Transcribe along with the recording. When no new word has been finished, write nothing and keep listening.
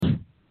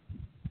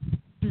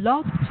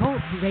Blog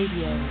Talk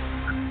Radio.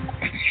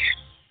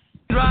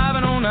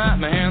 Driving all night,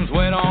 my hands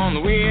wet on the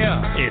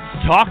wheel. It's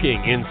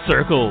Talking in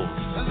Circles.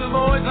 There's a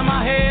voice in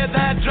my head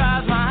that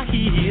drives my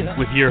heel.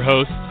 With your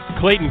hosts,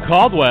 Clayton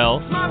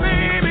Caldwell. My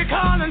baby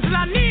calling till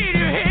I need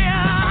you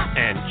here.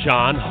 And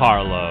John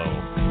Harlow.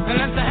 And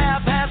it's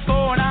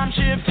 4:30 and I'm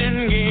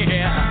shifting gear.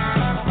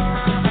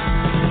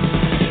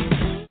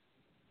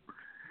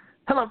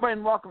 Hello, everybody,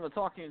 and welcome to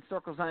Talking in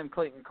Circles. I am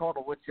Clayton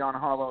Caldwell with John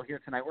Harlow here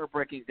tonight. We're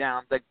breaking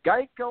down the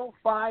GEICO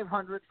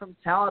 500 from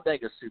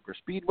Talladega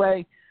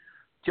Superspeedway.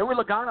 Joey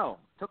Logano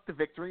took the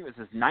victory. It was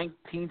his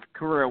 19th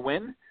career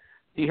win.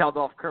 He held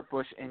off Kurt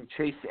Busch and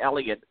Chase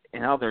Elliott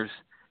and others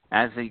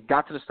as he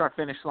got to the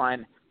start-finish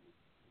line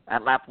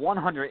at lap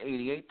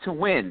 188 to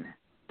win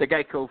the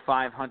GEICO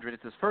 500.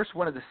 It's his first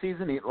win of the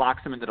season. He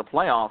locks him into the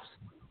playoffs.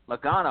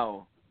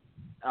 Logano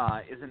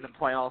is in the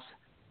playoffs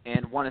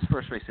and won his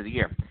first race of the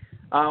year.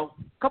 A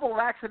couple of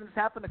accidents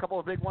happened, a couple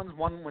of big ones.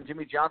 One when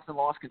Jimmie Johnson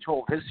lost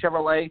control of his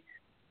Chevrolet,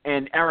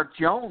 and Erik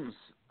Jones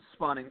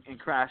spun and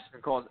crashed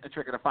and caused a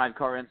triggered a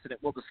 5-car incident.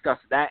 We'll discuss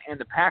that and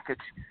the package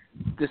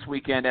this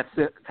weekend at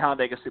the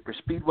Talladega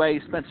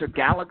Superspeedway. Spencer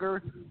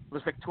Gallagher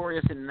was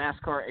victorious in the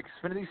NASCAR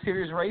Xfinity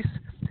Series race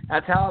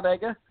at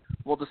Talladega.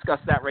 We'll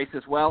discuss that race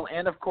as well.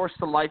 And, of course,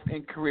 the life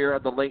and career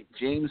of the late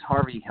James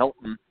Harvey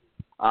Hylton,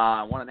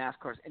 one of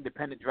NASCAR's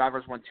independent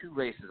drivers, won 2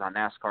 races on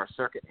NASCAR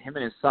circuit. Him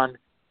and his son,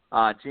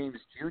 James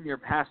Jr.,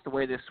 passed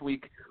away this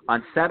week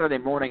on Saturday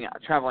morning,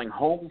 traveling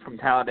home from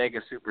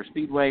Talladega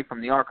Superspeedway from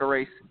the ARCA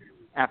race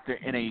after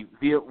in a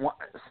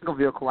single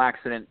vehicle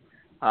accident.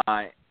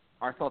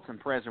 Our thoughts and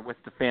prayers are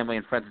with the family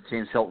and friends of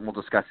James Hylton. We'll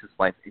discuss his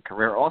life and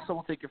career. Also,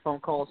 we'll take your phone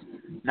calls,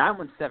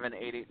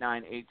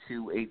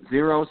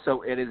 917-889-8280.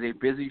 So it is a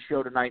busy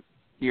show tonight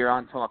here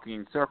on Talking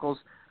in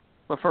Circles.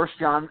 But first,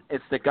 John,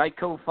 it's the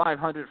GEICO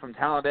 500 from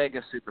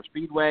Talladega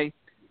Superspeedway.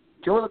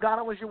 Joey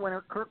Logano was your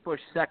winner. Kurt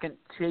Busch second.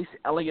 Chase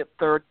Elliott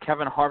third.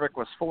 Kevin Harvick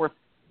was fourth.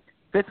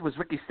 Fifth was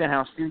Ricky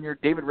Stenhouse Jr.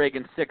 David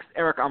Reagan sixth.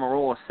 Aric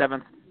Almirola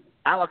seventh.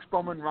 Alex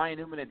Bowman, Ryan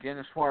Newman, and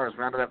Daniel Suarez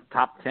rounded up the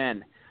top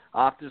 10.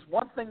 If there's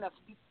one thing that's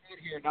here,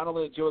 not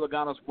only did Joey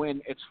Logano's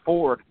win, it's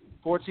Ford.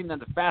 Ford seemed to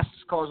have the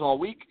fastest cars all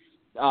week.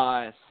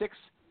 6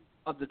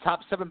 of the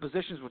top 7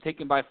 positions were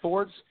taken by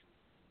Fords.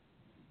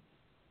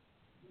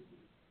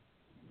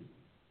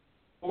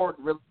 Ford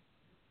really.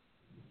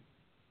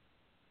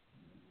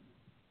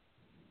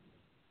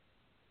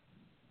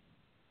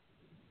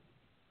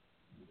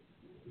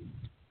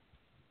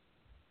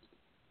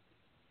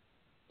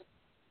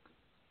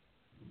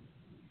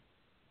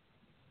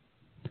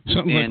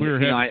 Something like we were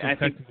having some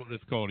technical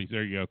difficulties.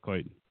 There you go,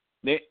 Clayton.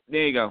 There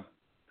you go.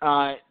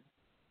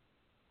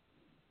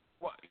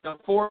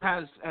 Ford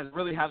has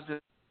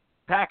the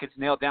package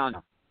nailed down.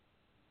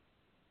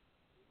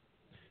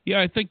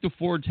 Yeah, I think the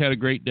Fords had a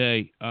great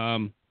day.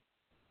 And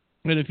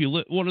if you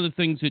one of the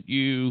things that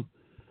you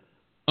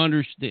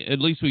understand, at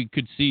least we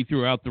could see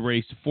throughout the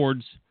race, the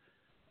Fords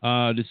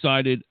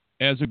decided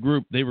as a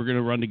group they were going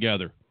to run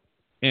together.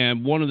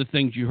 And one of the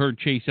things you heard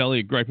Chase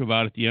Elliott gripe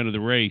about at the end of the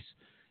race,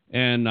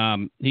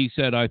 and he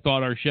said, I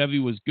thought our Chevy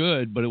was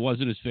good, but it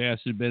wasn't as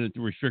fast as it had been at the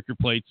restrictor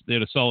plates. They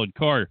had a solid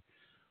car.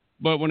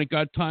 But when it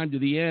got time to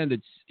the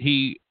end,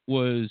 he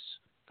was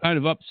kind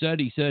of upset.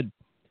 He said,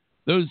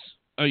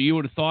 you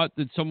would have thought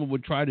that someone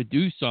would try to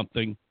do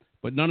something,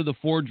 but none of the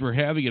Fords were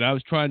having it. I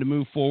was trying to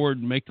move forward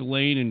and make the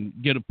lane and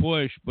get a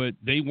push, but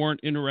they weren't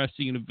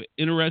interested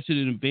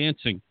in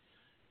advancing.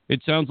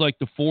 It sounds like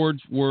the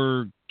Fords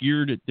were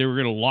geared, they were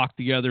going to lock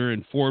together,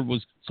 and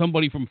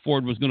somebody from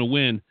Ford was going to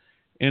win.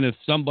 And if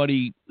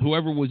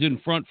whoever was in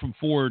front from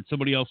Ford,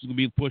 somebody else was going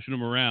to be pushing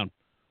them around.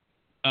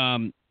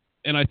 And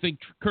I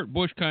think Kurt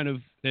Busch kind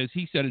of, as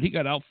he said it, he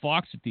got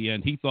outfoxed at the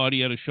end. He thought he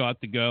had a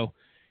shot to go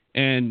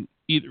and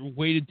either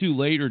waited too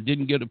late or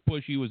didn't get a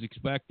push he was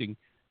expecting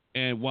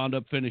and wound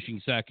up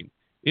finishing second.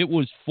 It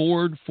was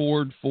Ford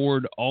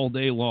all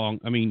day long.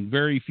 I mean,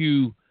 very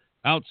few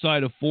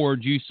outside of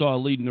Ford you saw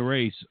leading the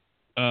race.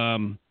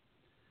 The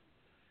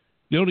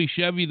only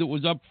Chevy that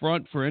was up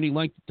front for any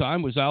length of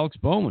time was Alex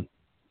Bowman.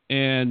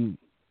 And,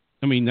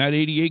 I mean, that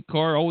 88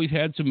 car always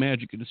had some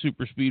magic at the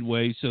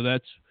Superspeedway, so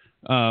that's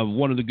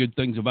one of the good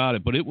things about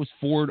it. But it was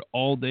Ford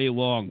all day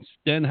long.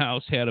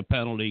 Stenhouse had a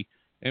penalty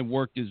and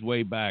worked his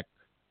way back.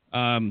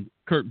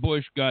 Kurt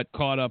Busch got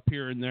caught up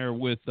here and there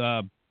with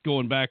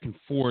going back and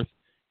forth,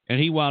 and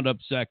he wound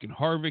up second.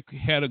 Harvick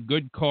had a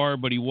good car,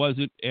 but he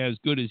wasn't as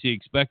good as he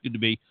expected to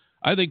be.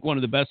 I think one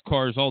of the best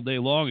cars all day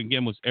long,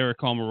 again, was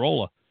Aric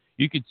Almirola.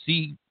 You could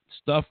see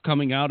stuff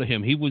coming out of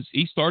him.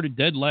 He started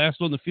dead last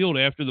on the field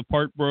after the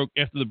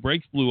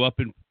brakes blew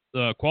up in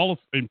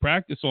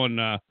practice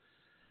in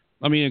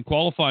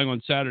qualifying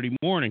on Saturday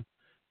morning.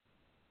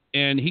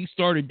 And he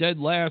started dead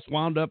last,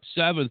 wound up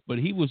 7th, but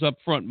he was up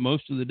front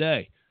most of the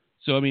day.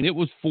 So, I mean, it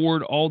was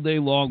Ford all day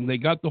long. They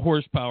got the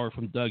horsepower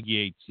from Doug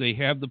Yates. They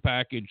have the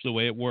package the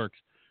way it works.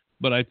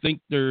 But I think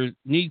there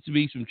needs to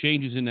be some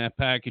changes in that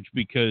package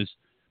because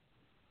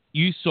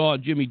you saw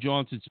Jimmie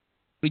Johnson,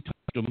 he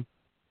touched him,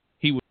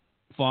 he was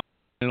fine,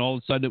 and all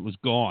of a sudden it was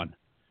gone.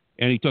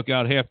 and he took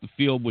out half the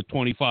field with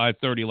 25,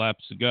 30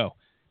 laps to go,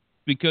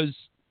 because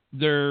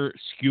they're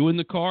skewing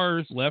the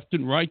cars left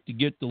and right to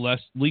get the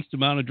least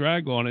amount of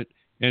drag on it,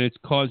 and it's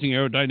causing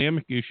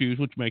aerodynamic issues,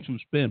 which makes them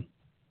spin.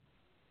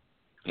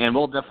 And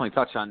we'll definitely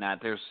touch on that.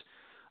 There's,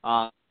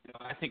 I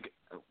think,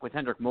 with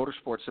Hendrick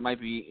Motorsports, there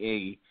might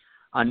be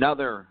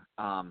another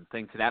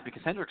thing to that,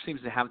 because Hendrick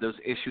seems to have those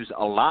issues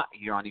a lot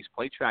here on these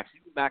plate tracks,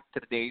 even back to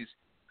the days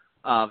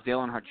of Dale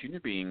Earnhardt Jr.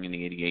 being in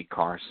the 88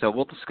 car. So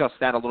we'll discuss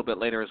that a little bit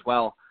later as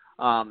well.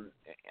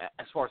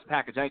 As far as the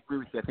package, I agree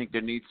with you. I think there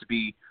needs to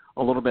be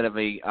a little bit of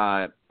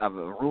a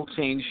rule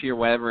change here,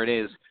 whatever it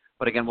is.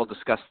 But again, we'll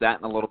discuss that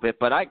in a little bit.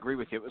 But I agree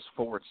with you. It was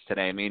Fords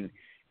today. I mean,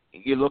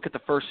 you look at the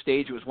first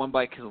stage, it was won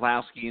by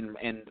Keselowski,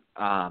 and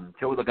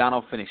Joey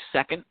Logano finished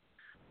second.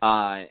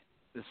 The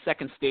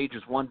second stage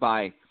was won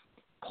by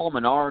Paul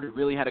Menard, who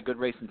really had a good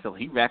race until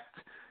he wrecked,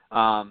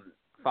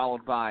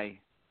 followed by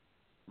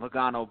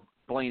Logano,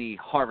 Blaney,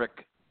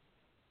 Harvick,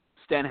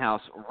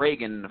 Stenhouse,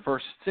 Reagan. The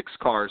first 6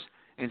 cars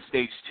in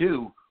stage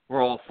 2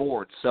 were all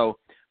Fords. So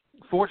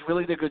Fords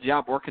really did a good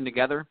job working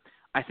together.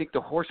 I think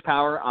the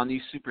horsepower on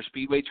these super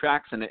speedway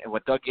tracks and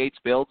what Doug Yates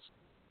builds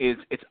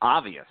it's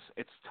obvious.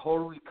 It's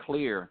totally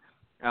clear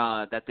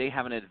that they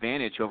have an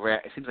advantage over,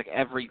 it seems like,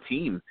 every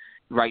team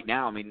right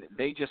now. I mean,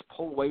 they just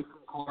pull away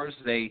from cars.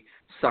 They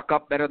suck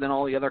up better than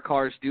all the other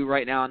cars do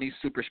right now on these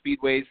super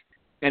speedways,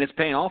 and it's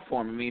paying off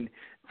for them. I mean,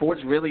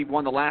 Ford's really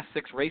won the last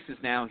 6 races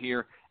now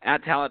here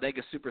at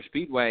Talladega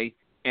Superspeedway,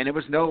 and there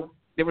was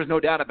no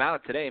doubt about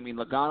it today. I mean,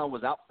 Logano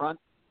was out front.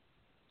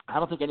 I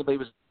don't think anybody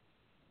was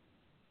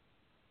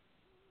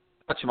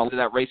touching him.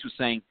 That race was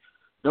saying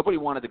nobody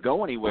wanted to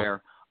go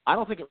anywhere. I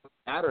don't think it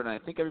mattered, and I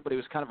think everybody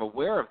was kind of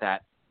aware of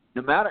that.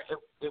 No matter,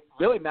 it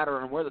really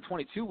mattered on where the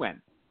 22 went.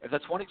 If the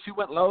 22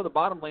 went low, the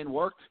bottom lane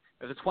worked.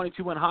 If the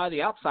 22 went high,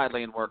 the outside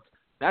lane worked.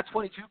 That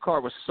 22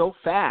 car was so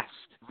fast,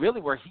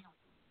 really,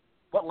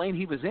 what lane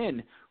he was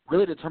in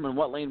really determined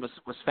what lane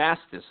was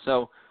fastest.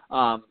 So,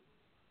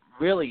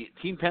 really,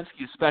 Team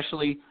Penske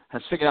especially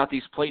has figured out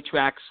these plate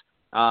tracks.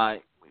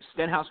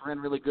 Stenhouse ran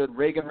really good.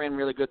 Reagan ran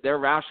really good. They're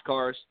Roush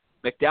cars.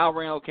 McDowell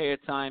ran okay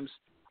at times.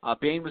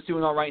 Bain was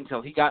doing all right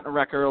until he got in a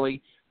wreck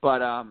early. But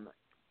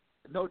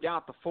no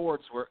doubt the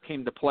Fords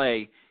came to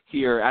play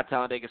here at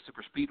Talladega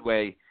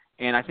Superspeedway,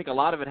 and I think a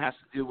lot of it has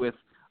to do with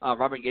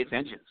Robert Yates'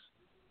 engines.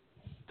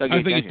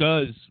 I think it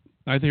does.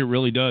 I think it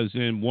really does.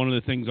 And one of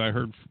the things I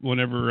heard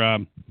whenever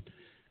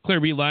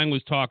Claire B. Lang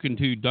was talking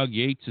to Doug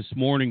Yates this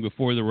morning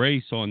before the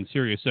race on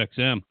Sirius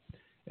XM,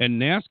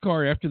 and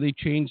NASCAR, after they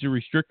changed the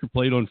restrictor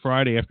plate on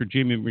Friday after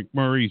Jamie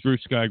McMurray's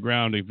Roof Sky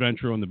Ground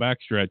adventure on the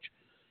backstretch,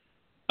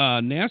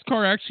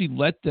 NASCAR actually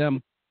let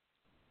them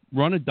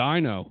run a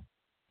dyno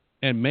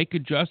and make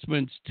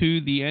adjustments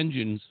to the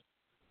engines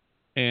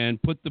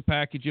and put the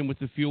package in with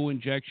the fuel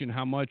injection,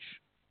 how much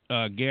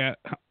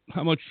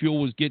how much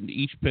fuel was getting to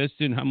each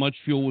piston, how much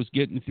fuel was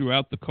getting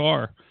throughout the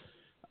car.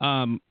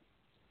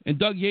 And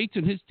Doug Yates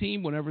and his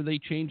team, whenever they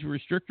changed the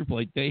restrictor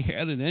plate, they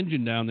had an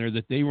engine down there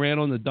that they ran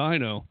on the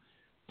dyno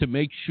to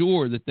make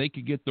sure that they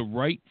could get the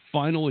right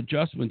final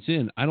adjustments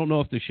in. I don't know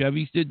if the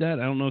Chevys did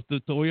that. I don't know if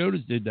the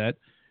Toyotas did that.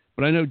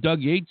 But I know Doug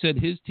Yates said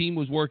his team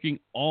was working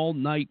all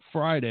night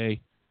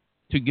Friday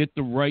to get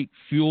the right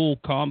fuel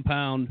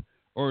compound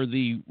or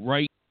the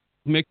right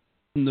mix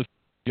in the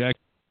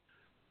injection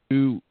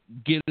to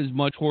get as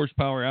much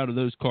horsepower out of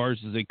those cars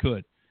as they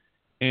could.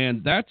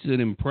 And that's an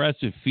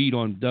impressive feat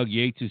on Doug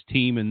Yates'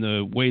 team and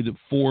the way that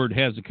Ford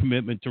has a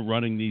commitment to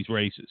running these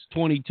races.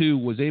 22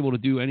 was able to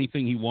do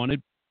anything he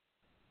wanted.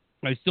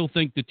 I still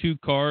think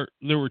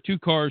there were 2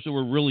 cars that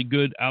were really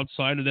good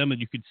outside of them and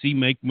you could see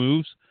make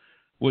moves,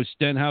 was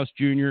Stenhouse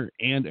Jr.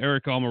 and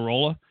Eric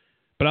Almirola.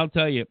 But I'll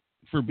tell you,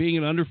 for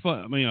being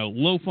a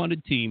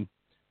low-funded team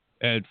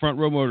at Front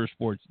Row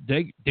Motorsports,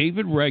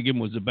 David Reagan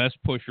was the best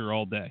pusher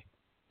all day.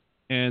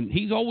 And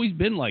he's always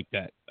been like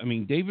that. I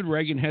mean, David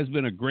Reagan has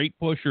been a great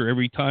pusher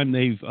every time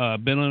they've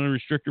been on a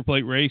restrictor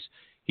plate race.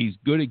 He's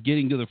good at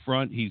getting to the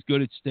front. He's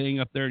good at staying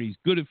up there. And he's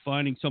good at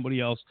finding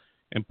somebody else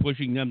and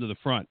pushing them to the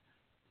front.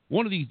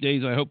 One of these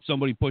days, I hope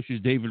somebody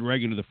pushes David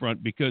Reagan to the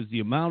front, because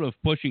the amount of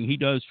pushing he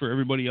does for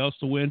everybody else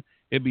to win,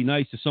 it'd be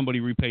nice if somebody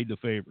repaid the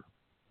favor.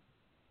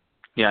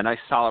 Yeah, nice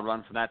solid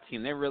run for that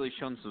team. They've really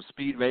shown some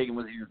speed. Reagan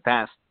was even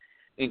fast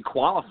in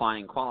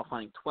qualifying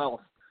 12th.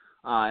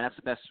 And that's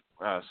the best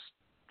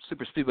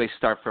super speedway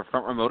start for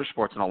Front Row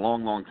Motorsports in a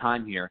long, long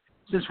time here,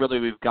 since really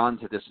we've gone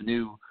to this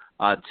new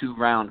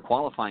 2-round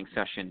qualifying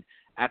session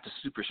at the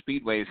super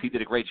speedways. He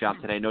did a great job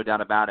today, no doubt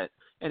about it.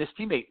 And his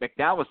teammate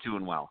McDowell was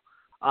doing well.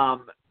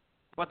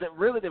 But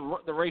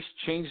the race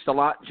changed a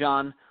lot,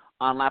 John,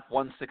 on lap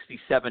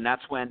 167.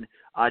 That's when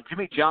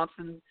Jimmie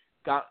Johnson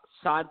got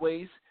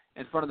sideways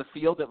in front of the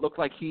field. It looked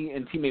like he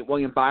and teammate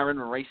William Byron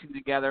were racing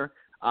together.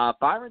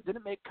 Byron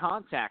didn't make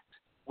contact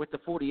with the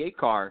 48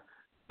 car,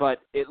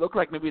 but it looked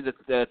like maybe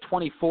the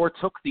 24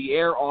 took the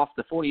air off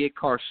the 48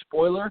 car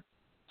spoiler,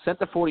 sent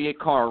the 48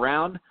 car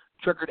around,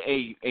 triggered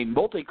a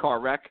multi-car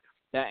wreck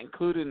that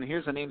included, and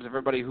here's the names of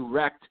everybody who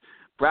wrecked: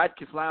 Brad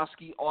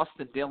Keselowski,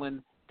 Austin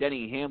Dillon,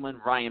 Denny Hamlin,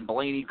 Ryan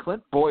Blaney,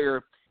 Clint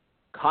Boyer,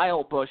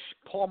 Kyle Busch,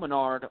 Paul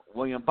Menard,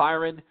 William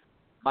Byron,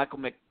 Michael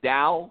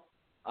McDowell,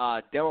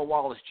 Darrell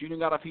Wallace Jr.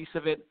 got a piece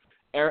of it.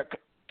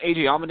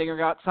 A.J. Allmendinger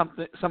got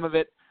some of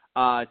it.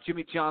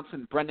 Jimmie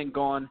Johnson, Brendan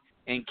Gaughan,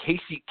 and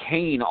Casey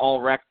Kane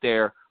all wrecked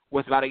there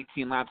with about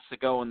 18 laps to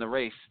go in the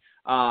race.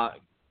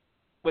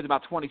 With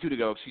about 22 to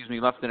go,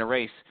 left in a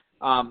race.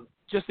 I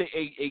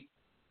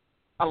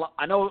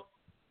know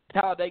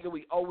Talladega,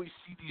 we always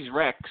see these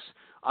wrecks.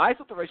 I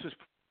thought the race was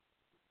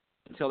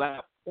until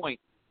that point.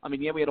 I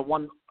mean, yeah, we had a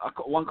one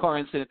car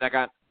incident that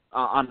got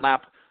on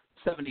lap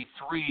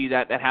 73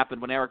 that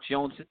happened when Erik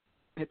Jones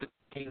hit the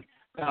king,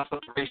 got off the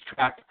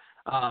racetrack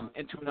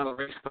into another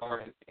race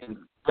car and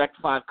wrecked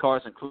 5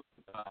 cars, including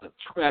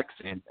Truex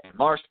and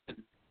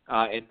Larson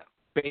and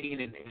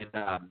Bain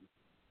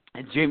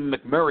and Jamie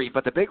McMurray.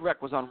 But the big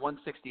wreck was on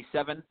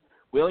 167.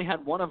 We only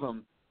had one of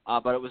them,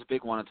 but it was a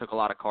big one and took a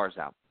lot of cars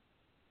out.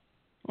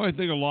 Well, I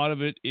think a lot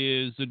of it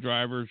is the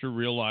drivers are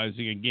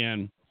realizing,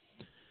 again,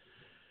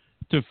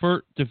 to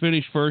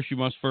finish first, you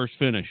must first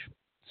finish.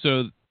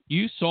 So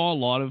you saw a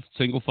lot of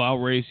single-file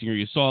racing, or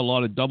you saw a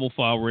lot of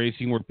double-file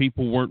racing where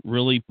people weren't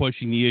really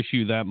pushing the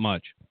issue that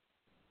much.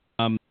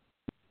 The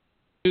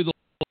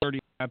 30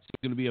 laps is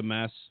going to be a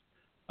mess.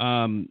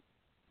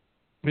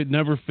 It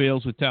never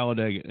fails with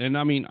Talladega. And,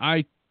 I mean,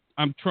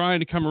 I'm trying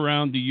to come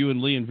around to you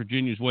and Lee and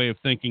Virginia's way of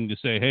thinking to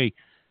say, hey,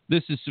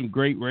 this is some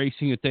great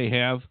racing that they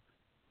have.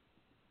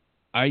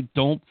 I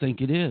don't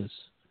think it is.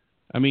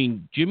 I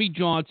mean, Jimmie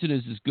Johnson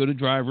is as good a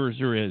driver as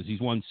there is. He's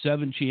won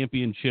 7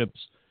 championships.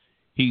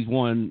 He's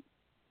won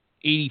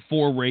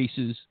 84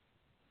 races,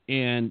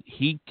 and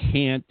he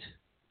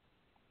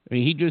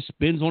just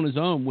spins on his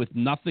own with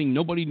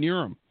nobody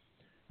near him.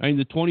 I mean,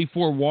 the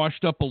 24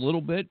 washed up a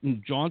little bit,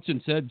 and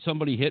Johnson said,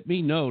 somebody hit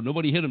me. No,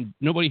 nobody hit him.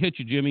 Nobody hit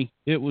you, Jimmy.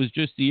 It was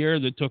just the air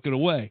that took it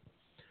away.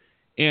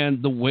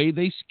 And the way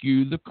they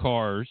skew the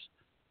cars,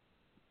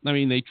 I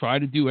mean, they try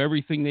to do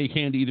everything they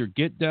can to either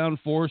get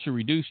downforce or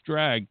reduce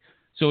drag.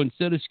 So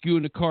instead of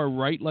skewing the car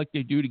right like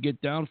they do to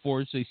get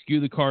downforce, they skew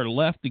the car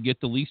left to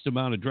get the least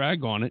amount of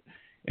drag on it,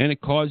 and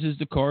it causes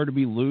the car to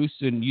be loose.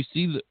 And you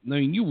see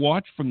you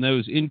watch from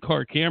those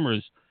in-car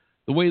cameras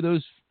the way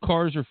those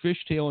cars are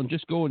fishtailing,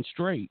 just going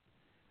straight.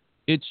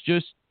 It's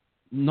just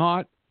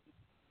not.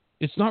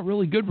 It's not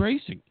really good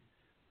racing.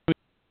 I mean,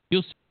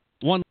 you'll see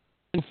one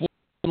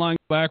line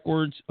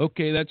backwards.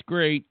 Okay, that's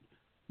great.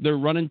 They're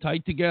running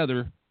tight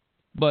together,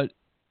 but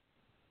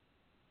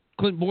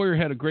Clint Boyer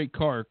had a great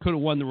car, could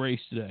have won the race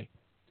today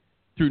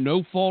through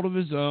no fault of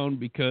his own,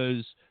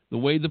 because the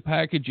way the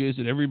package is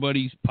and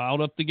everybody's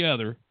piled up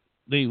together,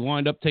 they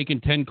wind up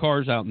taking 10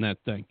 cars out in that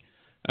thing.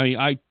 I mean,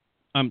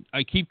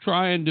 I keep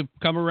trying to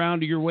come around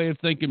to your way of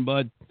thinking,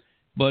 bud,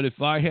 but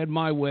if I had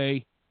my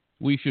way,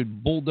 we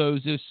should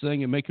bulldoze this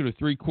thing and make it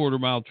a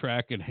 3/4-mile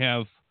track and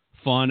have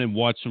fun and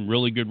watch some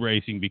really good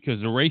racing,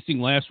 because the racing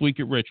last week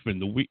at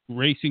Richmond,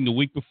 racing the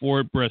week before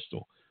at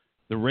Bristol,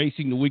 the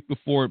racing the week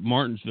before at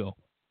Martinsville,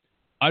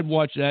 I'd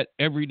watch that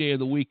every day of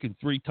the week and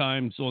 3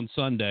 times on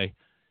Sunday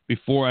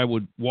before I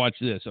would watch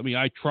this. I mean,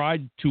 I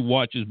tried to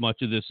watch as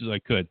much of this as I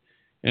could.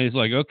 And it's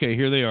like, okay,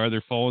 here they are.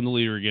 They're following the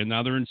leader again.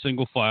 Now they're in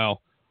single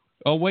file.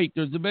 Oh, wait,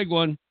 there's the big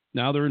one.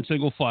 Now they're in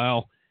single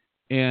file.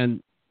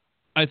 And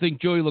I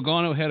think Joey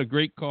Logano had a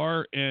great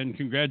car, and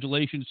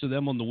congratulations to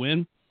them on the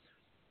win.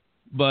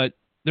 But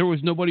there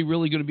was nobody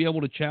really going to be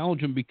able to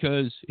challenge him,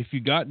 because if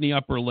you got in the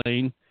upper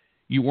lane,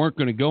 you weren't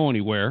going to go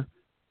anywhere.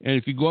 And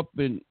if you go up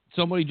and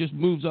somebody just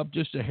moves up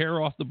just a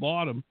hair off the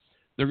bottom,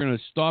 they're going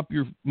to stop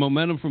your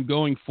momentum from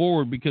going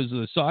forward because of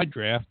the side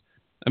draft.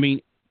 I mean,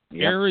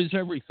 air is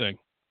everything.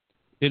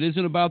 It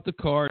isn't about the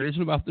car. It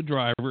isn't about the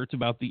driver. It's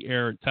about the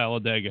air at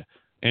Talladega.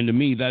 And to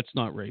me, that's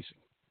not racing.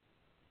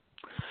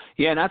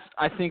 Yeah, and that's,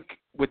 I think,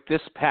 with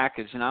this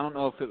package, and I don't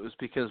know if it was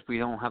because we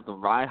don't have the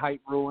ride height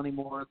rule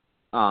anymore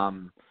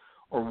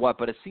or what,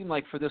 but it seemed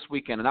like for this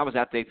weekend, and I was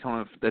at the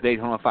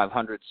Daytona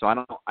 500, so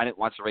I didn't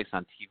watch the race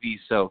on TV,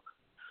 so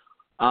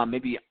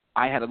maybe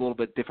I had a little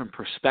bit different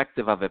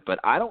perspective of it, but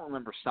I don't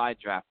remember side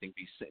drafting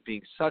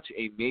being such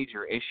a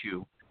major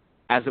issue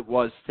as it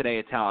was today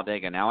at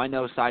Talladega. Now, I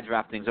know side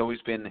drafting's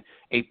always been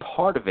a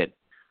part of it,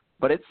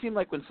 but it seemed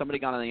like when somebody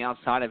got on the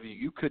outside of you,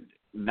 you could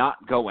not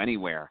go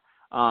anywhere.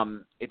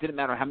 It didn't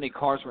matter how many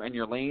cars were in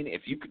your lane.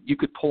 If you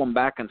could pull them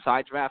back and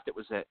side draft,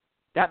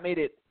 that made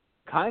it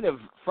kind of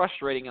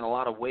frustrating in a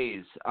lot of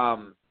ways.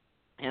 And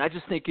I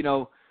just think,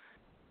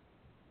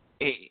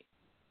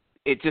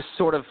 it just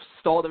sort of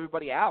stalled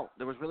everybody out.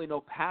 There was really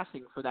no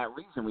passing for that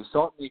reason. We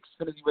saw it in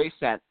the Xfinity race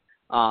that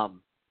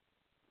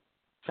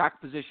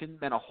track position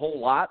meant a whole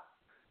lot,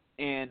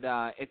 and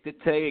it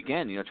did today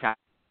again. Track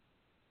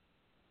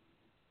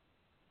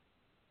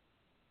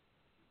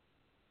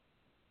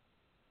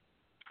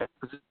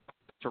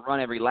to run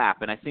every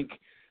lap, and I think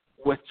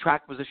with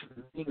track position,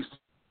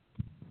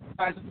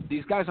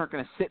 these guys aren't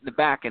going to sit in the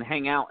back and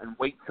hang out and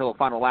wait until the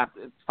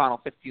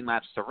final 15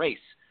 laps to race.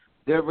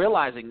 They're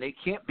realizing they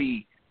can't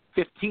be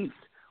 15th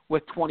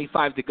with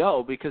 25 to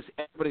go because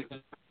everybody's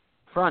in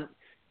front.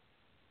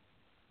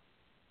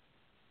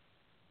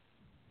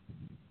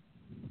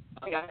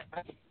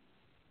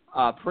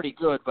 pretty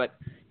good. But,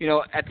 you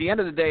know, at the end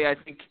of the day, I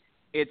think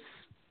it's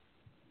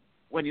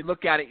when you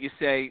look at it, you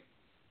say,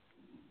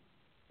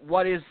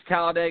 what is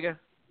Talladega?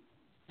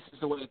 This is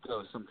the way it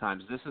goes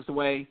sometimes. This is the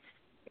way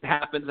it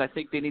happens. I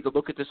think they need to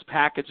look at this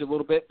package a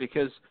little bit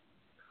because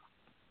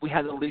we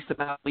had the least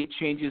amount of lead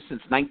changes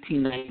since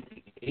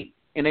 1998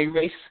 in a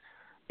race.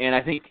 And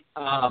I think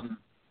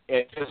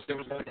there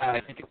was no doubt.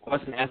 I think it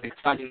wasn't as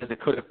exciting as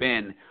it could have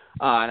been.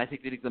 And I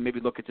think they need to maybe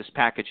look at this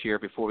package here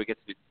before we get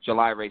to the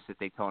July race at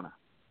Daytona.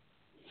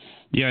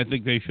 Yeah, I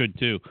think they should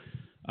too.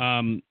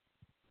 And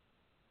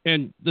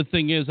the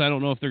thing is, I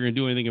don't know if they're going to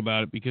do anything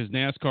about it because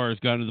NASCAR has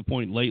gotten to the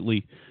point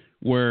lately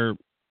where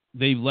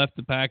they've left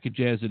the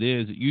package as it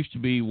is. It used to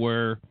be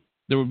where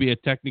there would be a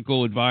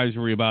technical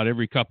advisory about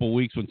every couple of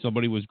weeks when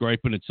somebody was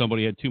griping that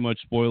somebody had too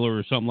much spoiler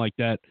or something like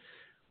that.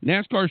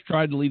 NASCAR's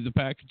tried to leave the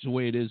package the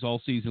way it is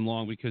all season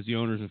long because the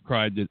owners have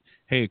cried that,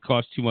 hey, it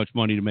costs too much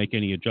money to make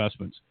any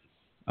adjustments.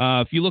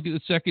 If you look at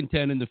the second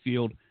 10 in the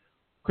field,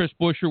 Chris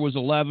Buescher was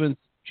 11th,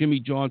 Jimmie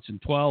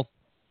Johnson 12th,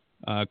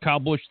 Kyle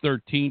Busch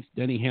 13th,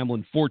 Denny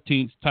Hamlin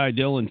 14th, Ty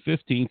Dillon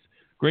 15th.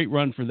 Great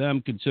run for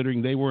them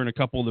considering they were in a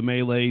couple of the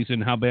melees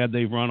and how bad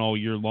they've run all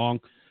year long.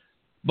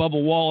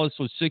 Bubba Wallace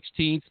was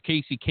 16th,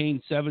 Casey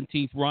Kane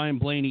 17th, Ryan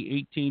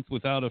Blaney 18th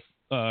without a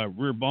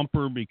rear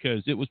bumper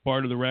because it was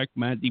part of the wreck,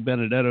 Matt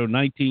DiBenedetto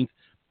 19th,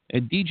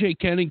 and DJ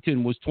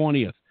Kennington was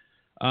 20th.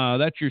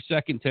 That's your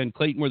second 10.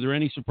 Clayton, were there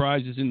any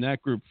surprises in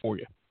that group for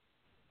you?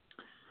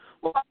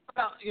 Well,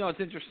 you know, it's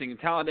interesting. In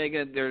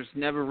Talladega, there's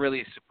never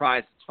really a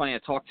surprise. It's funny, I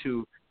talked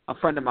to a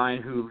friend of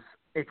mine who's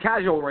a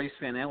casual race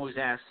fan and always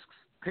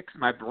picks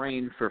my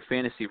brain for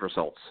fantasy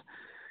results.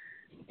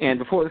 And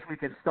before this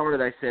weekend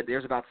started, I said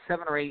there's about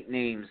 7 or 8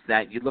 names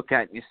that you look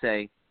at and you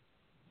say,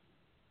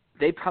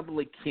 they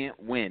probably can't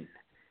win.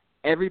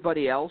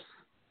 Everybody else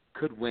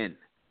could win.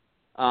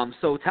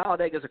 So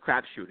Talladega's a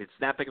crapshoot. It's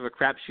that big of a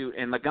crapshoot.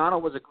 And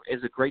Logano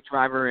is a great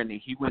driver, and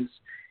he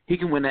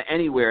can win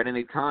anywhere at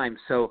any time.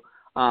 So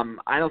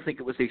I don't think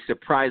it was a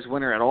surprise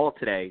winner at all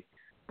today.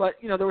 But,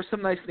 you know, there were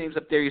some nice names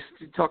up there. You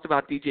talked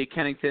about DJ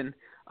Kennington.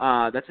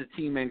 That's a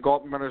team in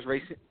Gaunt Brothers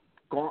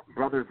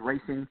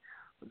Racing.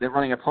 They're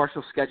running a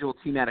partial schedule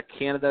team out of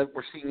Canada.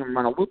 We're seeing them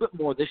run a little bit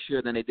more this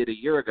year than they did a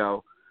year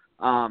ago.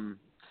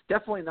 It's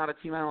definitely not a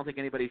team I don't think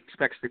anybody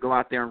expects to go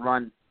out there and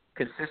run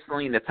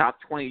consistently in the top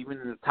 20, even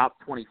in the top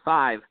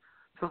 25.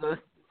 So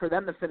for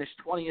them to finish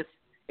 20th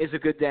is a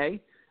good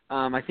day.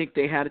 I think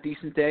they had a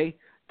decent day.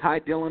 Ty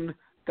Dillon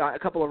got a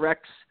couple of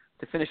wrecks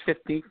to finish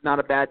 15th, not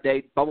a bad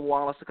day. Bubba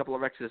Wallace, a couple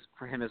of wrecks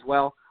for him as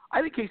well.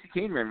 I think Casey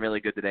Kane ran really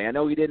good today. I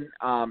know he didn't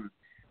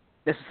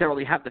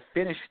necessarily have the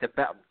finish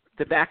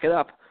to back it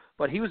up,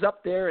 but he was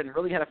up there and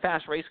really had a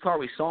fast race car.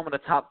 We saw him in the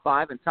top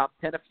 5 and top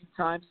 10 a few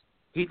times.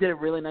 He did a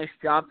really nice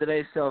job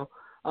today. So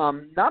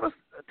not a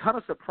ton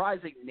of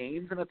surprising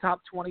names in the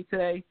top 20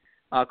 today.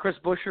 Chris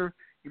Buescher,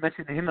 you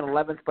mentioned him in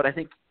 11th, but I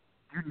think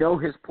you know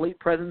his plate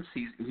presence.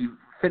 He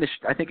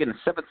finished, I think, in the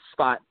 7th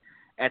spot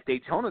at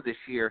Daytona this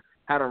year,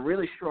 had a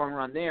really strong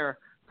run there.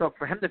 So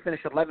for him to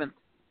finish 11th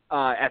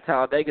at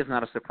Talladega is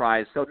not a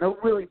surprise. So no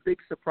really big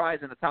surprise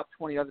in the top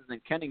 20 other than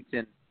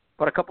Kennington,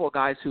 but a couple of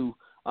guys who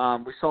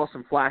we saw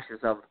some flashes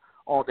of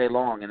all day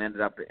long and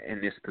ended up in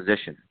these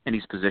positions.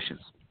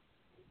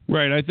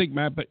 Right. I think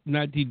Matt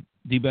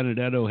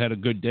DiBenedetto had a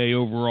good day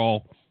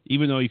overall,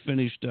 even though he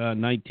finished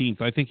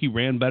 19th. I think he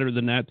ran better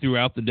than that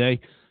throughout the day.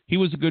 He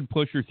was a good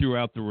pusher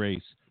throughout the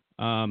race.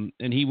 And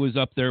he was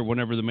up there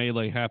whenever the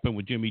melee happened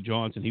with Jimmie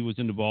Johnson. He was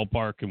in the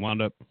ballpark and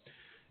wound up.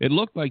 It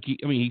looked like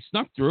he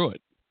snuck through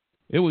it.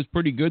 It was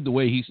pretty good the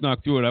way he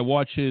snuck through it. I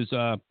watched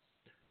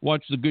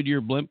the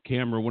Goodyear blimp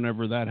camera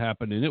whenever that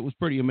happened, and it was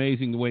pretty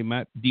amazing the way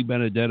Matt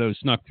DiBenedetto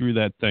snuck through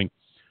that thing.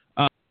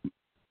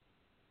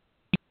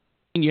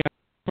 Yeah,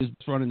 he was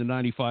running the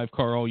 95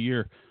 car all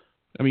year.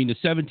 I mean, the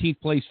 17th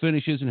place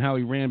finishes and how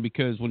he ran,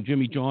 because when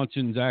Jimmie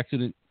Johnson's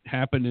accident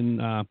happened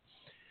and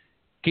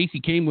Casey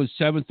Kane was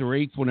 7th or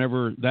 8th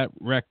whenever that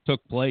wreck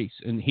took place,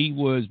 and he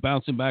was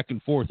bouncing back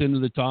and forth into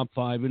the top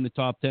 5, in the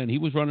top 10. He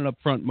was running up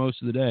front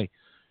most of the day.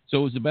 So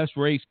it was the best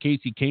race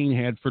Casey Kane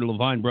had for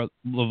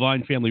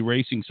Levine family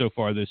racing so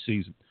far this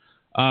season.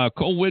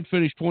 Cole Witt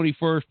finished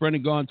 21st,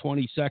 Brendan Gaughan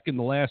 22nd,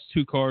 the last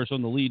 2 cars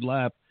on the lead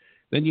lap.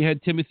 Then you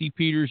had Timothy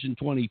Peters in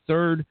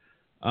 23rd,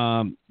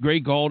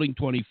 Greg Galding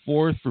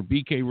 24th for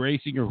BK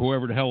Racing or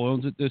whoever the hell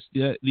owns it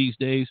these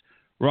days.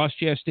 Ross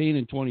Chastain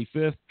in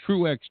 25th,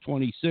 Truex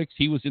 26th.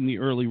 He was in the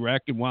early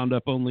wreck and wound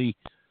up only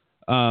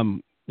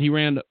he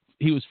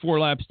was 4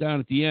 laps down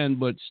at the end,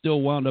 but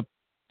still wound up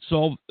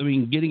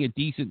getting a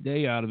decent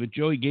day out of it.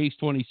 Joey Gase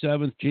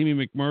 27th, Jamie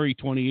McMurray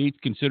 28th,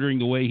 considering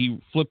the way he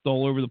flipped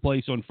all over the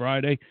place on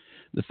Friday.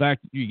 The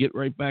fact that you get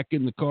right back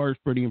in the car is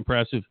pretty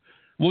impressive.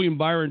 William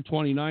Byron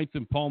 29th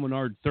and Paul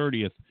Menard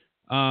 30th.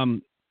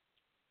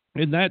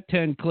 In that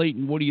 10,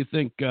 Clayton, what do you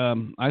think?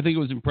 I think it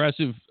was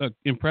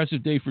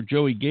impressive day for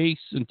Joey Gase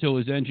until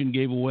his engine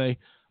gave away.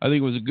 I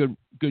think it was a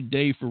good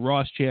day for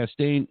Ross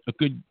Chastain, a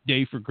good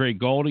day for Greg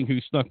Galding, who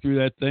snuck through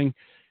that thing,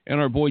 and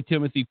our boy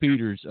Timothy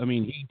Peters. I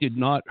mean, he did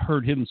not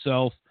hurt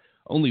himself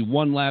only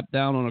one lap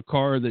down on a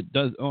car that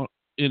does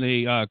in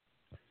a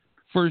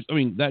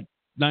that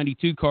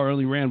 92 car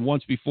only ran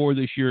once before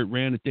this year. It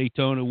ran at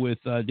Daytona with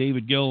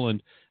David Gill,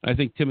 and I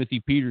think Timothy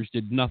Peters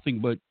did nothing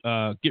but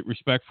get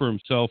respect for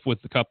himself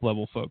with the Cup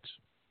level folks.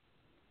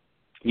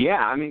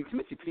 Yeah, I mean,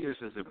 Timothy Peters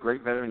is a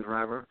great veteran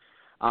driver.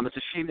 It's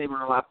a shame they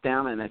were a lap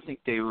down, and I think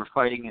they were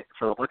fighting it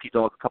for the Lucky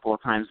Dog a couple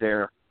of times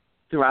there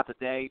throughout the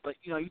day. But,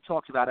 you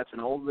talked about it's an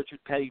old Richard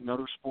Petty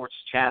Motorsports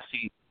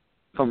chassis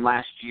from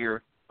last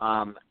year.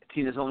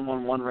 Team has only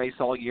won one race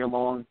all year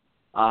long.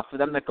 For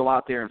them to go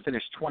out there and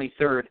finish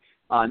 23rd,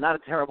 not a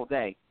terrible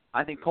day.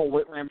 I think Cole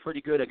Witt ran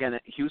pretty good. Again,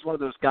 he was one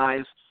of those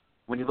guys,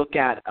 when you look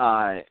at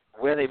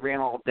where they ran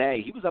all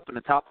day, he was up in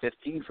the top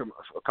 15 from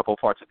a couple of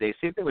parts of the day.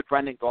 Same thing with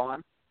Brendan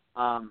Gaughan.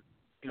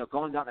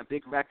 Gaughan got in a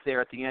big wreck there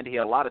at the end. He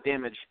had a lot of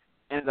damage,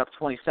 ended up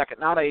 22nd.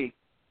 Not a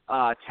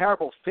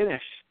terrible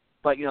finish,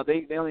 but,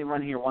 they only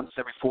run here once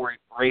every 4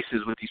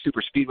 races with these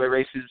super speedway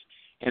races.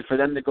 And for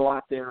them to go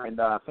out there and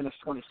finish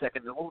 22nd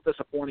is a little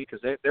disappointing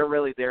because they're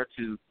really there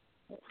to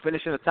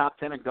finish in the top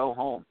 10 and go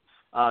home.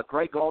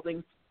 Greg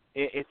Gaulding,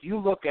 if you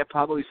look at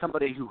probably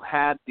somebody who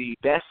had the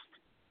best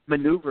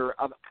maneuver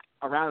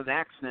around an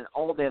accident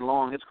all day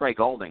long, it's Greg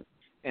Gaulding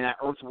in that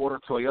Earth-Water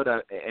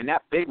Toyota. And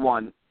that big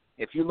one,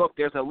 if you look,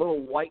 there's a little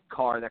white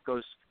car that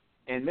goes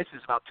and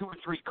misses about 2 or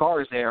 3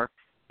 cars there.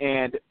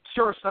 And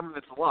sure, some of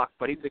it's luck,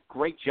 but he did a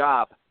great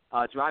job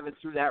driving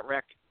through that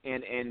wreck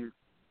and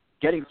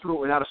getting through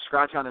it without a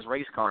scratch on his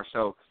race car.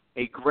 So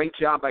a great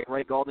job by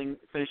Greg Gaulding,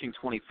 finishing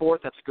 24th.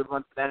 That's a good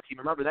run for that team.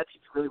 Remember, that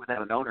team's really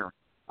without an owner.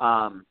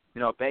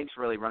 Banks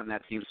really running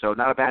that team, so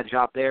not a bad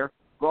job there.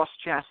 Ross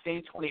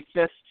Chastain,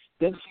 25th.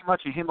 Didn't see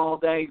much of him all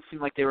day. It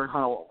seemed like they were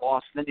kind of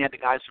lost. And then you had the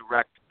guys who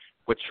wrecked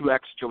with Truex,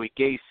 Joey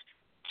Gase,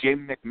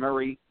 Jim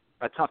McMurray.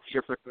 A tough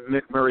year for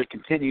McMurray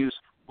continues.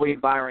 William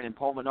Byron and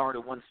Paul Menard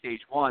who won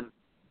Stage 1.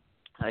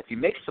 If he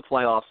makes the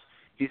playoffs,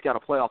 he's got a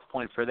playoff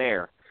point for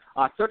there.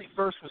 31st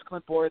was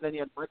Clint Boyer. Then you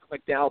had Rick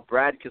McDowell,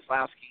 Brad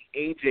Keselowski,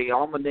 A.J.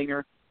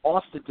 Allmendinger,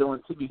 Austin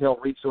Dillon, Timmy Hill,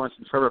 Reed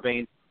Sorensen, Trevor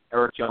Bayne,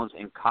 Erik Jones,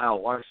 and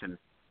Kyle Larson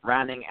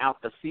rounding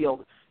out the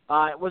field.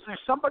 Was there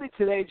somebody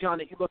today, John,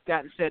 that you looked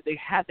at and said they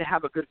had to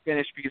have a good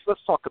finish? Because let's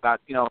talk about,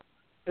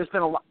 there's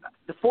been a lot.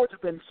 The Fords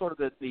have been sort of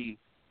the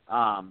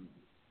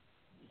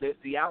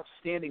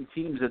outstanding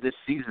teams of this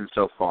season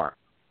so far.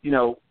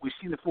 We've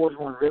seen the Fords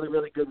run really,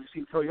 really good. We've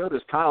seen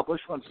Toyota's Kyle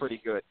Busch run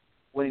pretty good,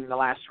 winning the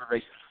last 2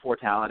 races before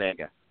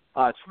Talladega.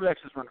 Truex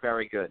has run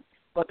very good.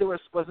 But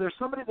was there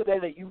somebody today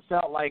that you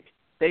felt like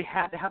they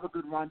had to have a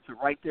good run to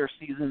right their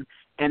season,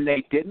 and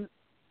they didn't?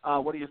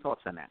 What are your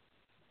thoughts on that?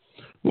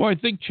 Well, I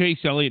think Chase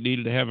Elliott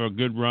needed to have a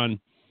good run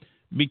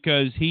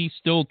because he's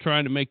still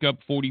trying to make up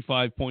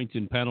 45 points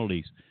in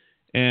penalties.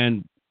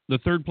 And the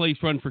third-place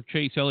run for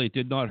Chase Elliott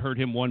did not hurt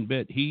him one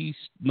bit. He's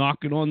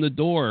knocking on the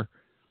door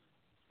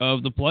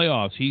of the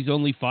playoffs. He's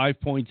only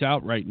 5 points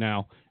out right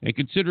now. And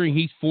considering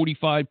he's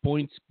 45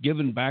 points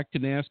given back to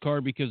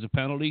NASCAR because of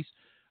penalties,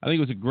 I think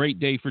it was a great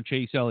day for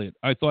Chase Elliott.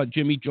 I thought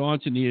Jimmie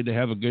Johnson needed to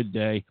have a good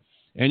day.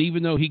 And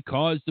even though he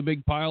caused the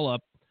big pileup,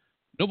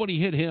 nobody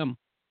hit him.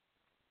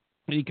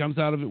 And he comes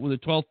out of it with a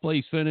 12th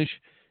place finish.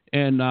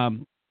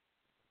 And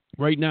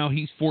right now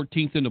he's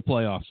 14th in the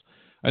playoffs.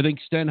 I think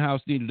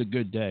Stenhouse needed a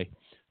good day.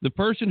 The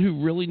person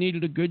who really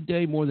needed a good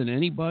day more than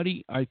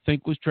anybody, I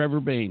think, was Trevor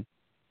Bayne.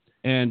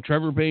 And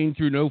Trevor Bayne,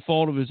 through no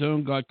fault of his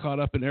own, got caught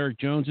up in Erik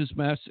Jones's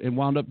mess and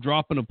wound up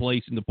dropping a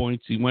place in the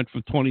points. He went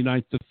from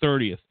 29th to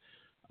 30th.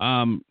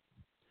 I'm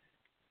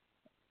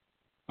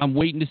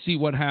waiting to see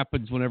what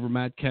happens whenever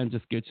Matt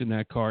Kenseth gets in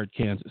that car at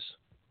Kansas.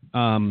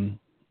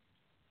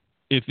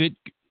 If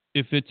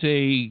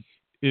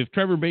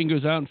Trevor Bayne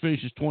goes out and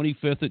finishes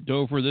 25th at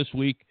Dover this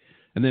week,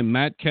 and then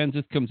Matt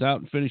Kenseth comes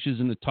out and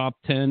finishes in the top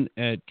 10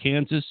 at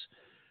Kansas,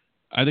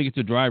 I think it's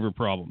a driver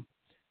problem.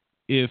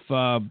 If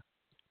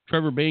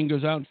Trevor Bayne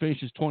goes out and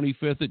finishes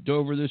 25th at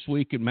Dover this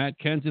week, and Matt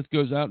Kenseth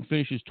goes out and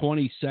finishes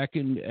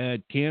 22nd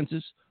at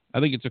Kansas, I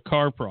think it's a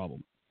car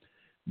problem.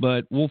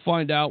 But we'll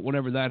find out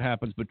whenever that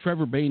happens. But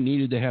Trevor Bayne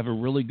needed to have a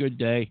really good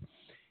day.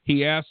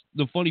 The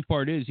funny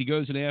part is, he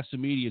goes and asks the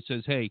media,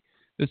 says, hey,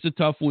 this is a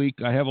tough week.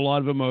 I have a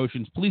lot of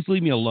emotions. Please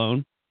leave me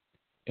alone.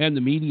 And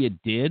the media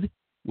did,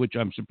 which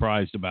I'm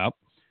surprised about.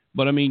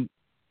 But, I mean,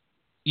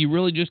 you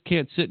really just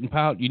can't sit and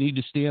pout. You need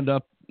to stand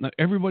up. Now,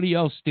 everybody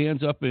else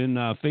stands up and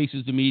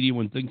faces the media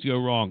when things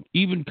go wrong.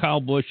 Even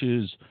Kyle Busch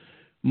is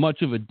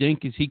much of a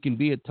dink as he can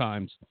be at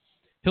times.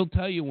 He'll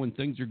tell you when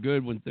things are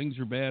good, when things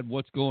are bad,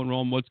 what's going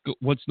wrong,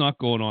 what's not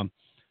going on.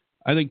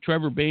 I think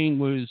Trevor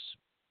Bayne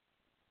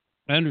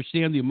I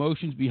understand the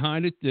emotions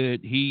behind it, that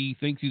he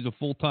thinks he's a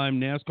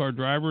full-time NASCAR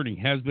driver, and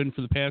he has been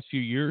for the past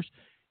few years,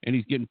 and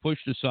he's getting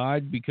pushed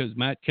aside because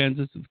Matt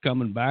Kenseth is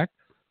coming back.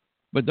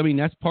 But, I mean,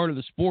 that's part of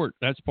the sport.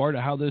 That's part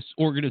of how this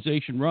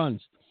organization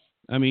runs.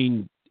 I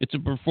mean, it's a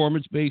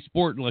performance-based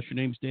sport unless your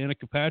name's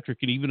Danica Patrick,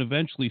 and even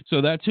eventually.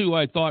 So that's who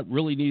I thought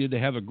really needed to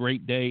have a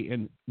great day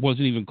and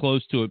wasn't even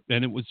close to it,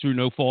 and it was through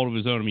no fault of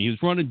his own. I mean, he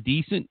was running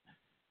decent.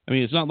 I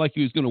mean, it's not like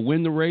he was going to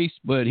win the race,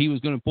 but he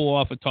was going to pull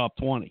off a top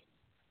 20.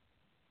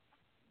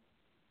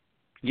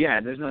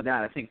 Yeah, there's no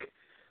doubt. I think,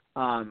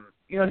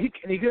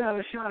 he could have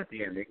a shot at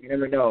the end. You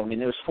never know. I mean,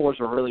 those fours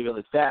were really,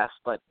 really fast,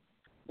 but,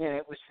 man,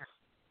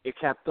 it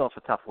capped off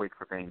a tough week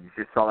for Bain. You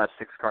just saw that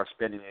 6-car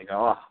spin, and you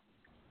go,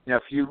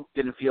 if you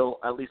didn't feel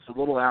at least a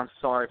little ounce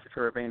sorry for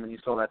Trevor Bain when you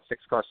saw that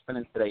 6-car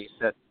spinning today, you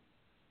said,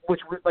 which,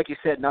 like you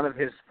said, none of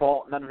his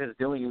fault, none of his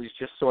doing. He was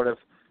just sort of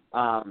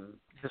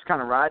just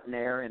kind of riding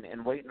there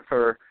and waiting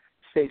for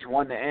stage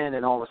 1 to end,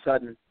 and all of a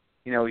sudden,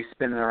 he's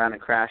spinning around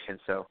and crashing.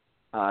 So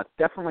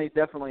definitely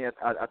a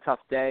tough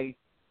day.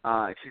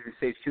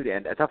 Stage 2 to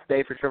end. A tough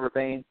day for Trevor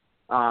Bain.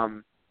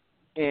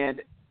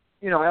 And,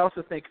 I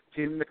also think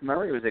Jim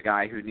McMurray was a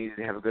guy who needed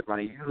to have a good run.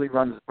 He usually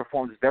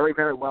performs very,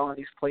 very well on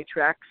these plate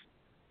tracks.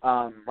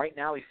 Right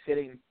now he's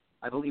sitting,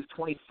 I believe,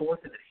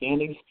 24th in the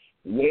standings,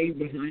 way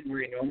behind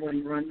where he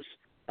normally runs.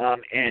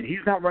 And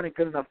he's not running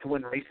good enough to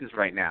win races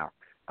right now.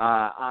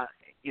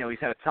 He's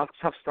had a tough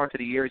start to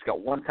the year. He's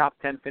got one top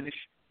 10 finish,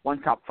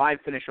 one top 5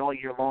 finish all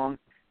year long,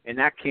 and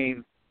that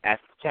came at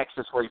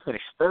Texas where he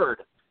finished 3rd.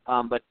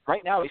 But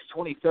right now he's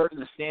 23rd in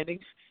the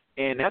standings,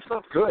 and that's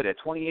not good. At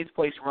 28th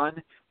place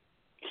run,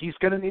 he's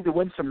going to need to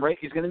win some race.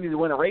 He's going to need to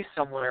win a race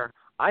somewhere,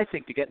 I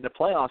think, to get into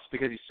playoffs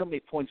because he's so many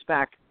points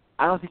back.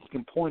 I don't think he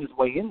can point his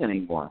way in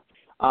anymore.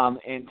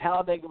 And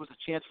Talladega was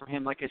a chance for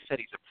him. Like I said,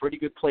 he's a pretty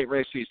good plate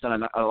racer. He's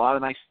done a lot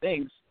of nice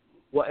things.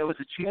 Well, it was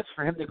a chance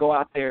for him to go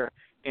out there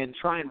and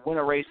try and win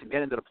a race and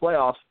get into the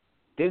playoffs.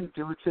 Didn't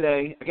do it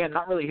today. Again,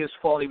 not really his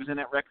fault. He was in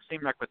that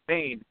same wreck with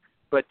Bain.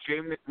 But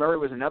Jamie McMurray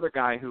was another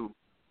guy who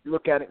you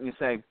look at it and you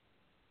say,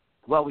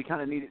 well, we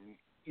kind of needed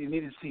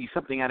to see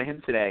something out of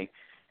him today,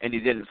 and he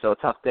didn't. So a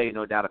tough day,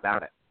 no doubt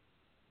about it.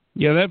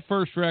 Yeah, that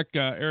first wreck,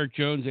 Erik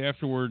Jones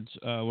afterwards,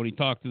 when he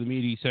talked to the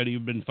media, he said he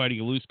had been fighting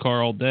a loose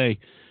car all day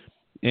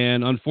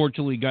and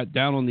unfortunately got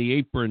down on the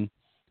apron,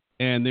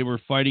 and they were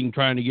fighting,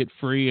 trying to get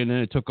free, and then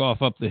it took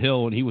off up the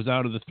hill, and he was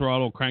out of the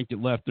throttle, cranked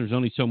it left. There's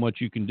only so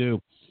much you can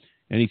do.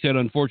 And he said,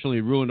 unfortunately,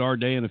 it ruined our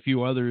day and a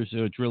few others,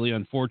 so it's really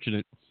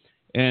unfortunate.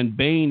 And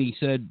Bain, he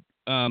said,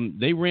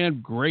 they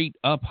ran great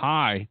up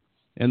high,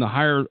 and the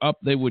higher up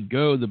they would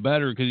go, the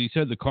better, because he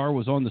said the car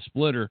was on the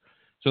splitter,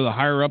 so the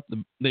higher up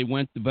they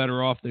went, the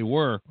better off they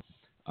were.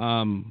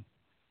 And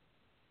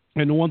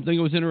the one thing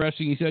that was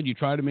interesting, he said, you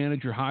try to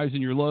manage your highs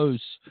and your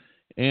lows,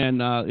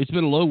 and it's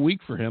been a low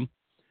week for him,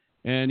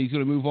 and he's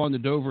going to move on to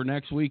Dover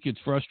next week. It's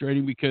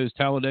frustrating because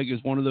Talladega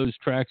is one of those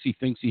tracks he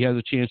thinks he has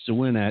a chance to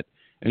win at,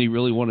 and he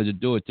really wanted to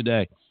do it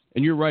today.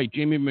 And you're right,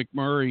 Jamie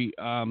McMurray,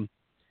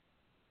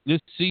 this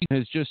season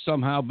has just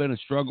somehow been a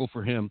struggle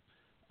for him.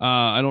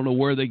 I don't know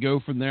where they go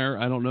from there.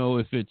 I don't know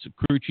if it's a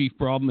crew chief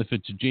problem, if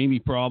it's a Jamie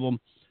problem.